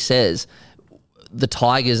literally the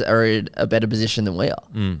Tigers are in a better position than we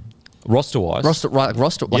are. Roster-wise.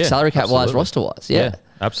 Salary cap-wise, roster-wise. Yeah.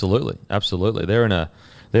 Absolutely. They're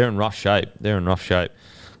in rough shape.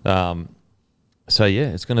 So, yeah,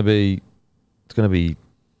 it's going to be...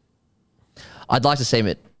 I'd like to see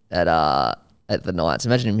him at the Knights.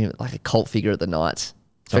 Imagine him like a cult figure at the Knights.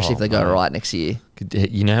 Especially if they go right next year.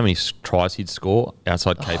 You know how many tries he'd score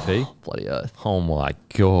outside KP? Bloody oath. Oh, my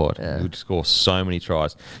God. Yeah. He would score so many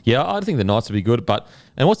tries. Yeah, I think the Knights would be good.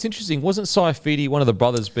 And what's interesting, wasn't Saifidi, one of the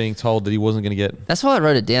brothers, being told that he wasn't going to get... That's why I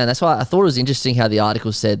wrote it down. That's why I thought it was interesting how the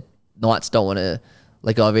article said Knights don't want to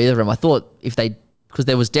let go of either of them. I thought because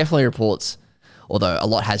there was definitely reports, although a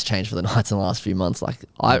lot has changed for the Knights in the last few months. Like,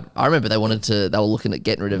 I remember they were looking at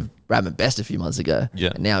getting rid of Bradman Best a few months ago.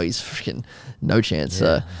 Yeah. And now he's freaking no chance.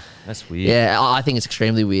 Yeah. So That's weird. yeah, I think it's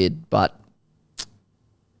extremely weird, but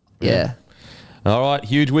yeah. All right,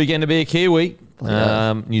 huge weekend to be a Kiwi.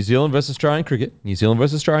 New Zealand versus Australian cricket, New Zealand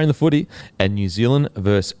versus Australia in the footy, and New Zealand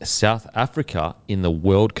versus South Africa in the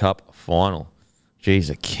World Cup final. Jeez,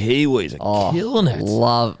 the Kiwis are killing it.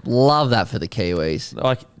 Love that for the Kiwis.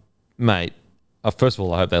 Like, mate, first of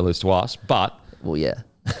all, I hope they lose to us, but... Well, yeah.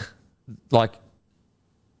 like,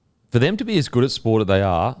 for them to be as good at sport as they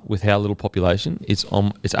are with how little population, it's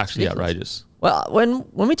actually outrageous. Well, when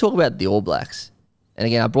we talk about the All Blacks, and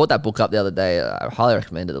again, I brought that book up the other day. I highly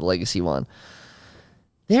recommend it, the Legacy one.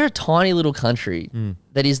 They're a tiny little country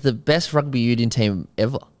that is the best rugby union team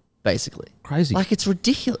ever, basically. Crazy. Like, it's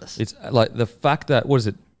ridiculous. It's like the fact that, what is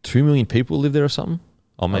it, 2 million people live there or something?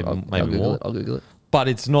 Or maybe I'll Google more. it. I'll Google it. But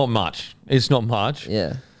it's not much. It's not much.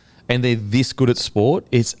 Yeah. And they're this good at sport.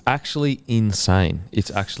 It's actually insane. It's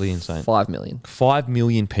actually insane. 5 million. 5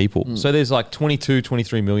 million people. So there's like 22,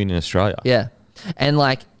 23 million in Australia. Yeah. And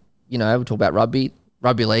like, you know, we talk about rugby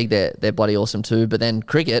league, they're bloody awesome too. But then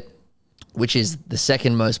cricket, which is the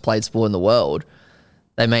second most played sport in the world,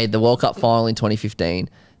 they made the World Cup final in 2015.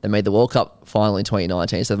 They made the World Cup final in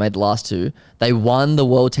 2019. So they made the last two. They won the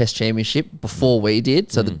World Test Championship before we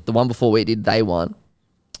did. So the one before we did, they won.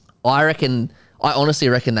 I honestly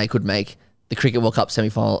reckon they could make the Cricket World Cup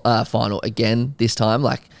semi-final final again this time.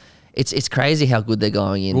 Like, it's crazy how good they're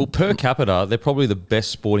going in. Well, per capita, they're probably the best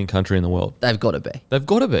sporting country in the world. They've got to be. They've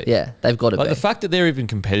got to be. Yeah, they've got to Like be. the fact that they're even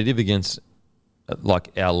competitive against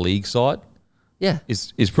like our league side Yeah,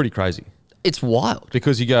 is pretty crazy. it's wild.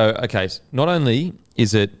 Because you go, okay, not only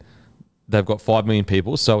is it they've got 5 million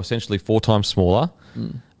people, so essentially 4 times smaller,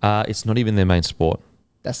 it's not even their main sport.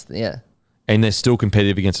 Yeah. And they're still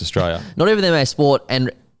competitive against Australia. Not even their main sport,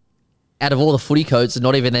 and out of all the footy codes, it's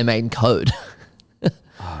not even their main code.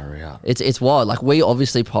 Oh, yeah. It's wild. Like, we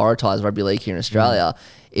obviously prioritise rugby league here in Australia.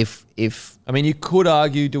 If I mean, you could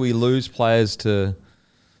argue, do we lose players to,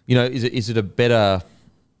 you know, is it a better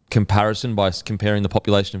comparison by comparing the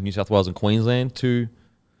population of New South Wales and Queensland to,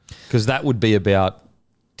 because that would be about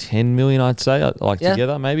 10 million, I'd say, like Yeah.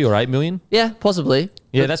 together, maybe, or 8 million. yeah, possibly.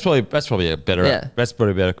 Yeah, that's probably a better Yeah. that's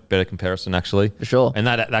probably a better comparison actually. For sure. And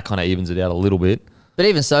that kind of evens it out a little bit. But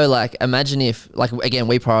even so, like, imagine if, like, again,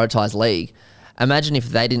 we prioritise league. Imagine if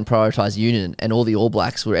they didn't prioritise union and all the All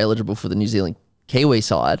Blacks were eligible for the New Zealand Kiwi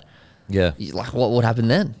side. Yeah. Like, what would happen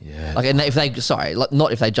then? Yeah. Like, and if they, sorry, like,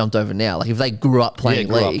 not if they jumped over now. Like, if they grew up playing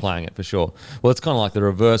grew league. up playing it for sure. Well, it's kind of like the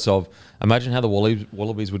reverse of, imagine how the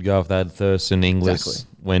Wallabies would go if they had Thurston, Inglis, Exactly.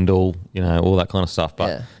 Wendell, you know, all that kind of stuff. But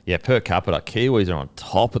Yeah. yeah, per capita, Kiwis are on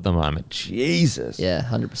top at the moment. Jesus. Yeah,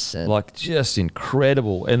 100%. Like, just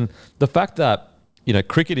incredible. And the fact that, you know,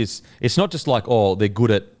 cricket it's not just like, oh, they're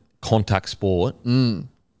good at contact sport.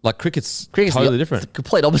 Like, cricket's totally different. It's the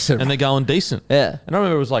complete opposite. And they're going decent. Yeah. And I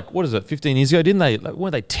remember it was like, what is it, 15 years ago? Didn't they? Like,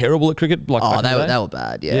 weren't they terrible at cricket? Like, Oh, back in the day? they were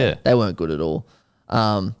bad. Yeah. Yeah. They weren't good at all.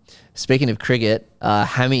 Speaking of cricket,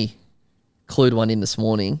 Hammy clued one in this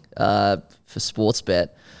morning for Sportsbet.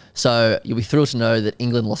 So you'll be thrilled to know that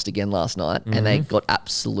England lost again last night, and they got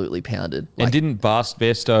absolutely pounded. And didn't Bast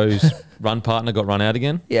Bairstow's run partner got run out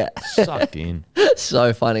again? Yeah. Sucked in.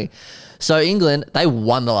 So funny. So England, they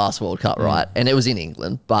won the last World Cup, right? And it was in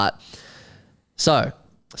England. But so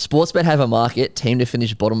Sportsbet have a market team to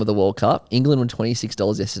finish bottom of the World Cup. England won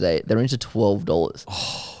 $26 yesterday. They're into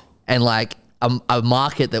 $12. And like a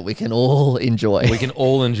market that we can all enjoy. We can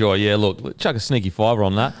all enjoy. Yeah, look, chuck a sneaky fiver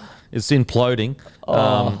on that. It's imploding.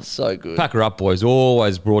 So good. Pack her up, boys.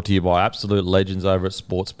 Always brought to you by absolute legends over at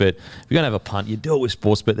Sportsbet. If you're going to have a punt, you do it with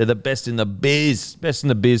Sportsbet. They're the best in the biz. Best in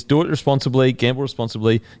the biz. Do it responsibly. Gamble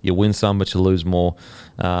responsibly. You win some, but you lose more.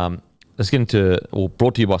 Let's get into,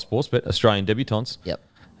 brought to you by Sportsbet, Australian debutantes. Yep.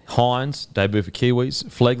 Hines, debut for Kiwis.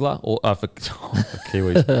 Flegler, for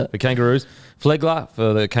Kiwis, for Kangaroos. Flegler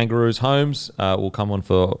for the Kangaroos. Holmes will come on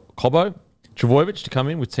for Cobbo. Travojevic to come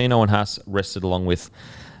in with Tino and Haas rested along with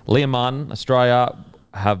Liam Martin. Australia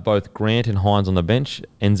have both Grant and Hines on the bench.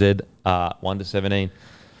 NZ 1-17.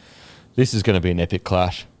 This is going to be an epic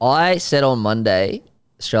clash. I said on Monday,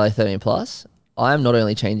 Australia 13 plus. I am not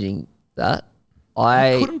only changing that.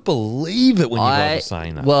 I couldn't believe it when you guys were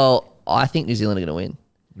saying that. Well, I think New Zealand are going to win.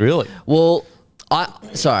 Really? Well, I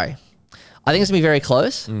think it's going to be very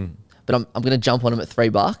close, but I'm going to jump on them at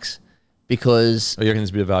 $3 because Oh, you reckon there's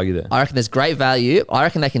a bit of value there? I reckon there's great value. I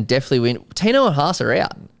reckon they can definitely win. Tino and Haas are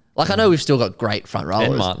out. Like, I know we've still got great front rowers.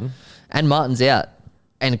 And Martin. And Martin's out.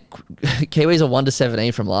 And Kiwis are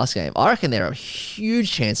 1-17 from last game. I reckon they're a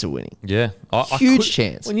huge chance of winning. Yeah. Huge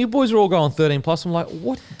chance. When you boys are all going 13 plus, I'm like,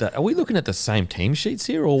 are we looking at the same team sheets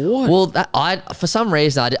here or what? Well, for some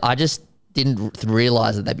reason, I just didn't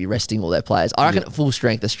realise that they'd be resting all their players. I reckon at full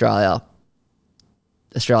strength, Australia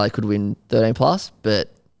could win 13 plus,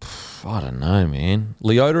 but I don't know, man.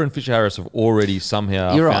 Leota and Fisher Harris have already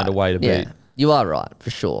somehow found a way to beat. You are right,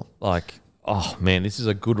 for sure. Like, oh man, this is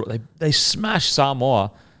a good. They smashed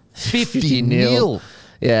Samoa 50 50-0. nil.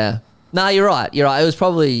 Yeah. No, you're right. You're right. It was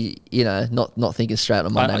probably, not thinking straight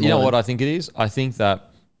on Monday morning. You know what I think it is? I think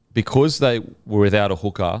that because they were without a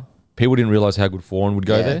hooker, people didn't realise how good Foran would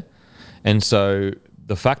go there. And so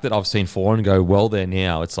the fact that I've seen Foran go well there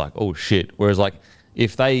now, it's like, oh shit. Whereas like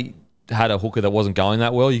if they had a hooker that wasn't going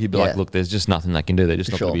that well, you could be like, look, there's just nothing they can do. They're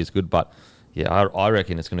just not going to be as good. But yeah, I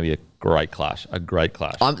reckon it's going to be a great clash.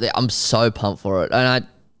 I'm so pumped for it, and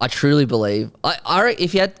I truly believe.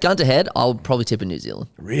 If you had gun to head, I would probably tip in New Zealand.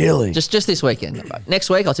 Really? Just this weekend. Next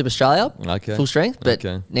week I'll tip Australia. Okay. Full strength, but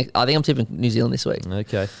Okay. I think I'm tipping New Zealand this week.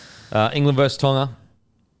 Okay. England versus Tonga.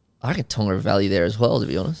 I reckon Tonga have value there as well, to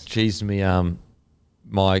be honest. Cheesed me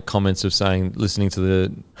my comments of saying listening to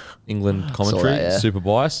the England commentary, that, yeah. super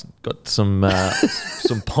biased. Got some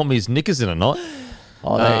Pommies knickers in a knot.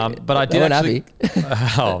 Oh, But I they did weren't actually.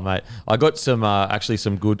 happy. Oh mate, I got some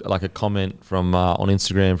some good like a comment from on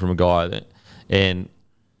Instagram from a guy and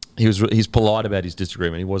he's polite about his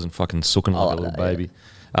disagreement. He wasn't fucking sooking like a little baby.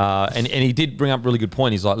 Yeah. And he did bring up a really good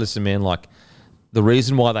point. He's like, listen, man, like the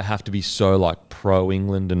reason why they have to be so like pro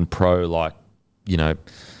England and pro like, you know,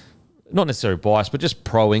 not necessarily biased, but just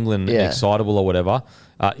pro England and excitable or whatever.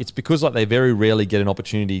 It's because like they very rarely get an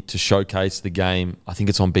opportunity to showcase the game. I think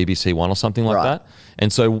it's on BBC One or something like that.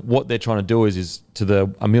 And so what they're trying to do is to the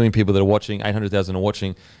 1 million people that are watching, 800,000 are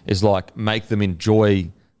watching, is like make them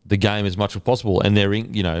enjoy the game as much as possible. And they're,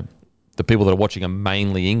 you know, the people that are watching are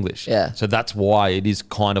mainly English. Yeah. So that's why it is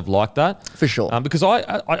kind of like that. For sure. Because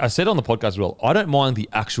I said on the podcast as well, I don't mind the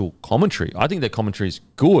actual commentary. I think their commentary is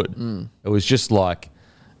good. It was just like,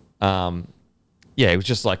 it was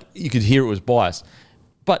just like you could hear it was biased.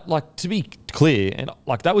 But like to be clear, and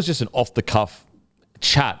like that was just an off the cuff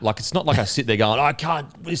chat. Like it's not like I sit there going, I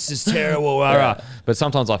can't. This is terrible. But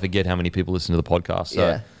sometimes I forget how many people listen to the podcast.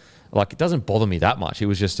 So like it doesn't bother me that much. It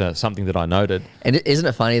was just something that I noted. And isn't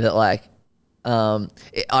it funny that like, I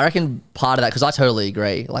reckon part of that, because I totally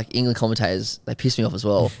agree. Like England commentators, they piss me off as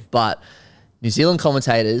well. But New Zealand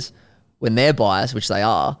commentators, when they're biased, which they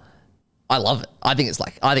are, I love it. I think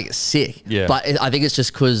it's sick. Yeah. But I think it's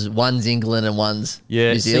just because one's England and one's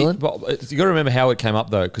New Zealand. But you got to remember how it came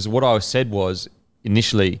up though, because what I said was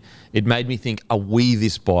initially it made me think, are we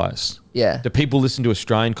this biased? Yeah. Do people listen to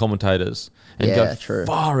Australian commentators and go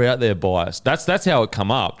far out they're biased? That's how it come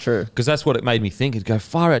up. True. Because that's what it made me think. It'd go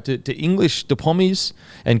far out. Do English, the Pommies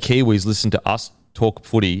and Kiwis listen to us talk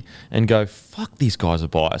footy and go, fuck, these guys are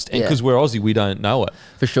biased. And because we're Aussie, we don't know it.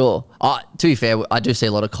 For sure. To be fair, I do see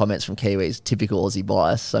a lot of comments from Kiwis, typical Aussie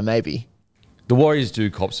bias, so maybe. The Warriors do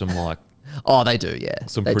cop some like... Oh, they do, yeah.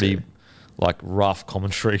 Some they pretty do. like rough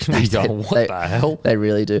commentary. You go, what the hell? They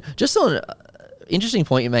really do. Just on interesting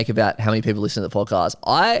point you make about how many people listen to the podcast.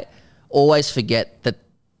 I always forget that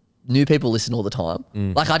new people listen all the time.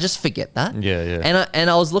 Like I just forget that. Yeah. And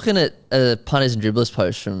I was looking at a punters and dribblers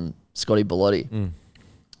post from Scotty Bellotti,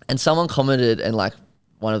 and someone commented, and like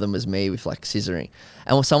one of them was me with like scissoring,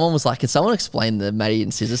 and someone was like, "Can someone explain the Matty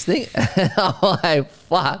and scissors thing?" And I'm like,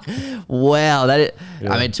 "Fuck, wow!" I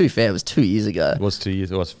mean, to be fair, it was 2 years ago. It was 2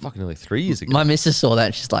 years. It was fucking nearly 3 years ago. My missus saw that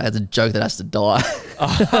and she's like, "It's a joke that has to die."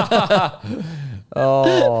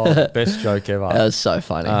 Oh, best joke ever. That was so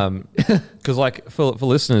funny. Because like for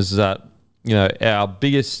listeners, that you know, our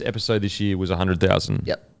biggest episode this year was 100,000.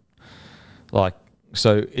 Yep. Like,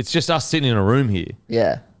 so it's just us sitting in a room here.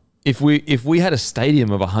 Yeah. If we had a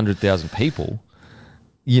stadium of 100,000 people,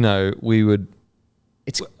 you know, we would.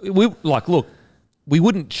 We like look. We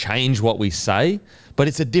wouldn't change what we say, but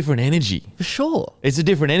it's a different energy. For sure. It's a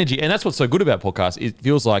different energy. And that's what's so good about podcasts. It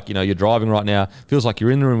feels like, you know, you're driving right now. It feels like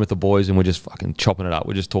you're in the room with the boys and we're just fucking chopping it up.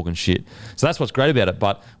 We're just talking shit. So that's what's great about it.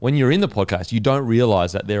 But when you're in the podcast, you don't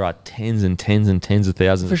realize that there are tens and tens and tens of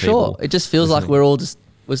thousands of people. For sure. It just feels like we're all just...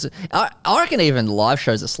 I reckon even live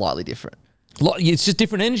shows are slightly different. It's just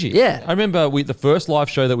different energy. Yeah. I remember the first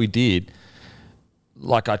live show that we did,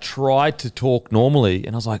 like I tried to talk normally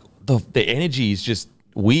and I was like, the energy is just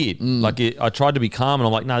weird. Like I tried to be calm and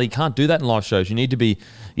I'm like, no, you can't do that in live shows. You need to be,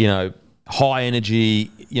 you know, high energy,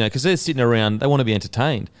 you know, because they're sitting around, they want to be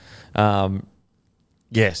entertained. So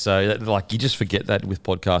like you just forget that with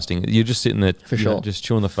podcasting. You're just sitting there, for sure, just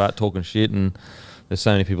chewing the fat, talking shit, and there's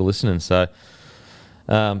so many people listening. So,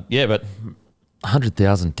 but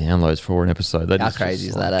 100,000 downloads for an episode. How crazy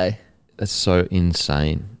is that, eh? That's so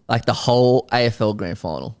insane. Like the whole AFL grand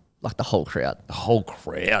final. Like the whole crowd. The whole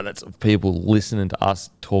crowd. That's people listening to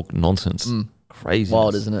us talk nonsense. Crazy.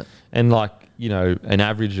 Wild, isn't it? And like, you know, an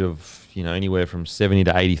average of, you know, anywhere from 70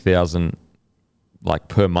 to 80,000 like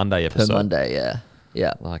per Monday episode. Per Monday, yeah.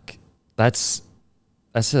 Yeah. Like that's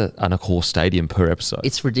an Accor stadium per episode.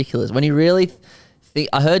 It's ridiculous. When you really think,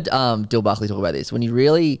 I heard Dill Buckley talk about this. When you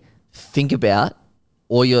really think about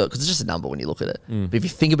because it's just a number when you look at it. But if you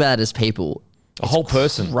think about it as people, a whole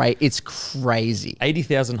person. It's crazy.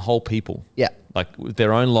 80,000 whole people. Yeah. Like with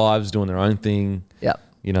their own lives, doing their own thing. Yeah.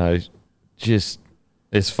 You know, just,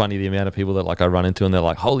 it's funny the amount of people that like I run into and they're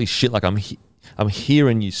like, holy shit, like I'm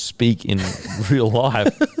hearing you speak in real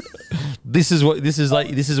life. this is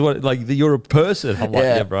what like you're a person. I'm like,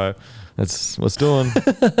 Yeah. yeah, bro. That's what's doing.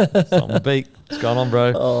 It's on the beat. What's going on,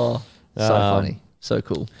 bro? Oh, so funny. So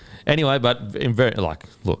cool. Anyway, but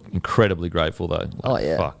look, incredibly grateful though. Oh,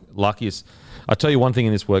 yeah. Fuck, luckiest. I tell you one thing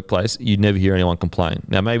in this workplace, you never hear anyone complain.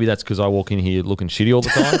 Now maybe that's because I walk in here looking shitty all the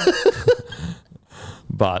time.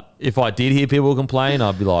 But if I did hear people complain,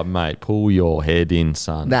 I'd be like, mate, pull your head in,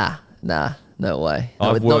 son. Nah, no way.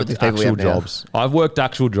 I've worked actual jobs. I've worked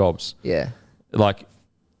actual jobs. Yeah. Like,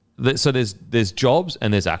 so there's jobs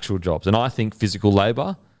and there's actual jobs, and I think physical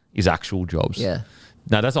labor is actual jobs. Yeah.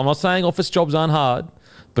 Now I'm not saying office jobs aren't hard,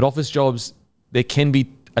 but office jobs, there can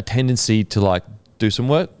be a tendency to like do some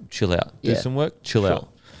work, chill out. Do Yeah. some work, chill Sure. out.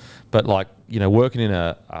 But like, working in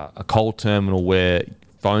a coal terminal where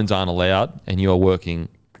phones aren't allowed and you're working,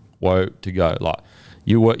 woe to go. Like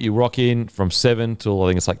you rock in from 7 till I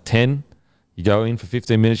think it's like 10. You go in for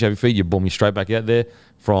 15 minutes, you have your feed, you boom, you straight back out there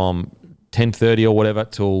from 10:30 or whatever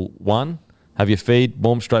till 1. Have your feed,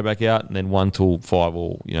 boom, straight back out, and then 1 till 5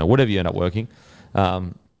 or whatever you end up working.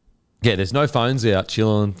 Yeah, there's no phones out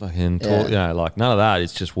chilling, fucking talk, like none of that.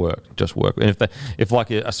 It's just work. And if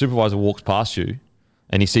like a supervisor walks past you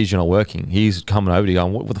and he sees you're not working, he's coming over to you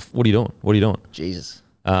going, what are you doing? What are you doing? Jesus.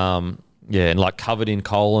 Yeah, and like covered in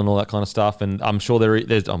coal and all that kind of stuff. And I'm sure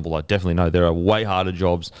there's well, I definitely know there are way harder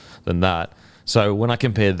jobs than that. So when I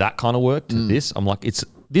compare that kind of work to this, I'm like,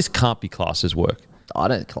 this can't be classed as work. I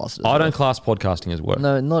don't class it. I don't class podcasting as work.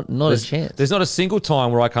 No, not a chance. There's not a single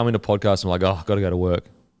time where I come into podcast and I'm like, oh, I've got to go to work.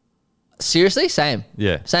 Seriously, same.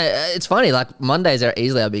 Yeah. So it's funny. Like Mondays are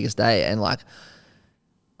easily our biggest day, and like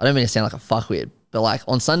I don't mean to sound like a fuckwit, but like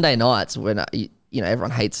on Sunday nights when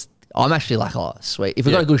everyone hates, I'm actually like, oh sweet. If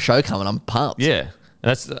we've got a good show coming, I'm pumped. Yeah,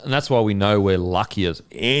 and that's why we know we're lucky as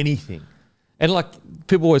anything. And like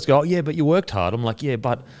people always go, oh yeah, but you worked hard. I'm like, yeah,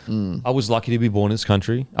 but I was lucky to be born in this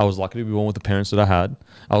country. I was lucky to be born with the parents that I had.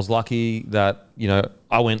 I was lucky that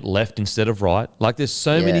I went left instead of right. Like there's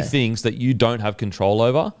so many things that you don't have control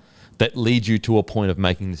over that lead you to a point of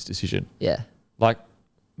making this decision. Yeah. Like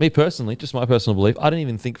me personally, just my personal belief, I don't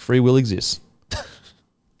even think free will exists.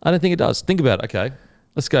 I don't think it does. Think about it. Okay,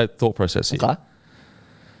 let's go thought process here. Okay.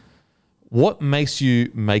 What makes you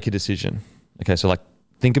make a decision? Okay, so like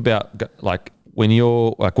think about like when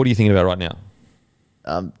you're like, what are you thinking about right now?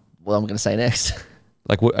 Well, I'm going to say next.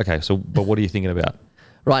 Like, but what are you thinking about?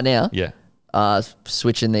 Right now? Yeah.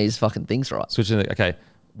 Switching these fucking things right. Okay.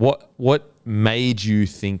 What made you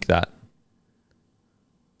think that?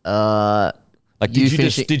 Like,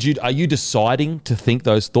 are you deciding to think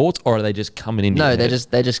those thoughts, or are they just coming in? No, they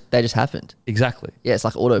just happened. Exactly. Yeah, it's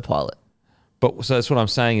like autopilot. But so that's what I'm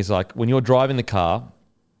saying is like when you're driving the car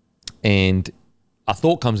and a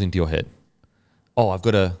thought comes into your head, oh, I've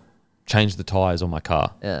got to change the tires on my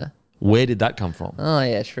car. Yeah. Where did that come from? Oh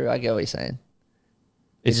yeah, true. I get what you're saying.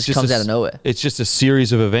 It just comes out of nowhere. It's just a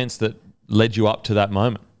series of events that led you up to that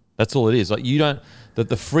moment. That's all it is. Like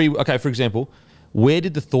for example, where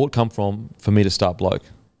did the thought come from for me to start bloke?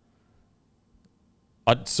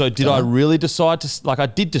 Did I really decide to, like I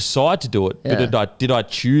did decide to do it, but did I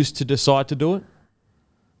choose to decide to do it?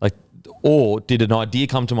 Like, or did an idea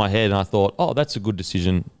come to my head and I thought, oh, that's a good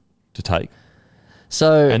decision to take?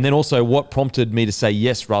 So, and then also what prompted me to say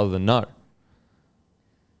yes rather than no?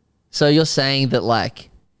 So you're saying that like,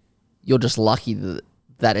 you're just lucky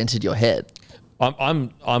that entered your head?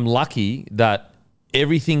 I'm lucky that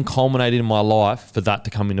everything culminated in my life for that to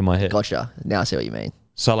come into my head. Gotcha. Now I see what you mean.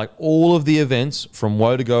 So like all of the events from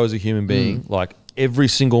woe to go as a human being, like every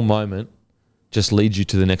single moment just leads you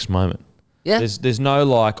to the next moment. Yeah. There's no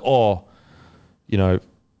like, oh,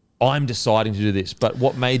 I'm deciding to do this, but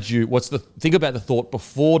what made you, think about the thought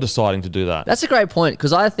before deciding to do that. That's a great point,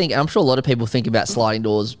 because I'm sure a lot of people think about sliding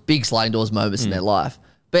doors, big sliding doors moments in their life,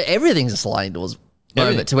 but everything's a sliding doors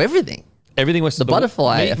moment to everything. Everything was the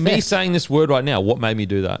butterfly effect. Me saying this word right now, what made me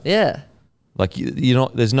do that? Yeah. Like,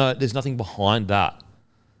 there's nothing behind that.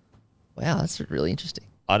 Wow, that's really interesting.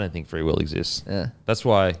 I don't think free will exists. Yeah. That's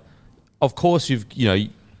why, of course,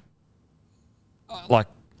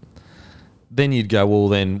 then you'd go, well,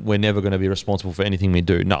 then we're never going to be responsible for anything we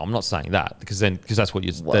do. No, I'm not saying that, because that's what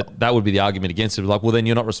that would be the argument against it. Like, well, then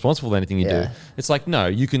you're not responsible for anything you do. It's like, no,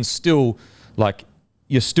 you can still, like,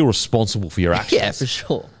 you're still responsible for your actions. Yeah, for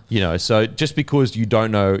sure. So just because you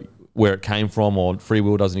don't know where it came from or free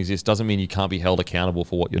will doesn't exist doesn't mean you can't be held accountable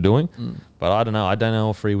for what you're doing. But I don't know. I don't know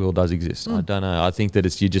if free will does exist. I don't know. I think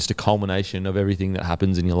that you're just a culmination of everything that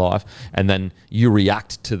happens in your life, and then you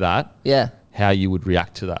react to that. Yeah. how you would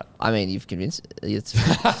react to that. I mean, you've convinced. It's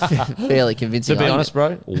fairly convincing. To be argument.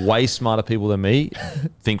 honest, bro, way smarter people than me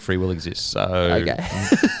think free will exists. So Okay.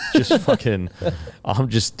 just fucking, I'm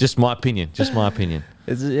just my opinion. Just my opinion.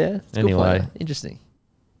 It's a good Anyway. point. Interesting.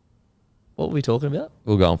 What were we talking about?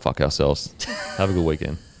 We'll go and fuck ourselves. Have a good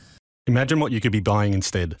weekend. Imagine what you could be buying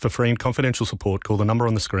instead. For free and confidential support, call the number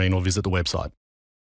on the screen or visit the website.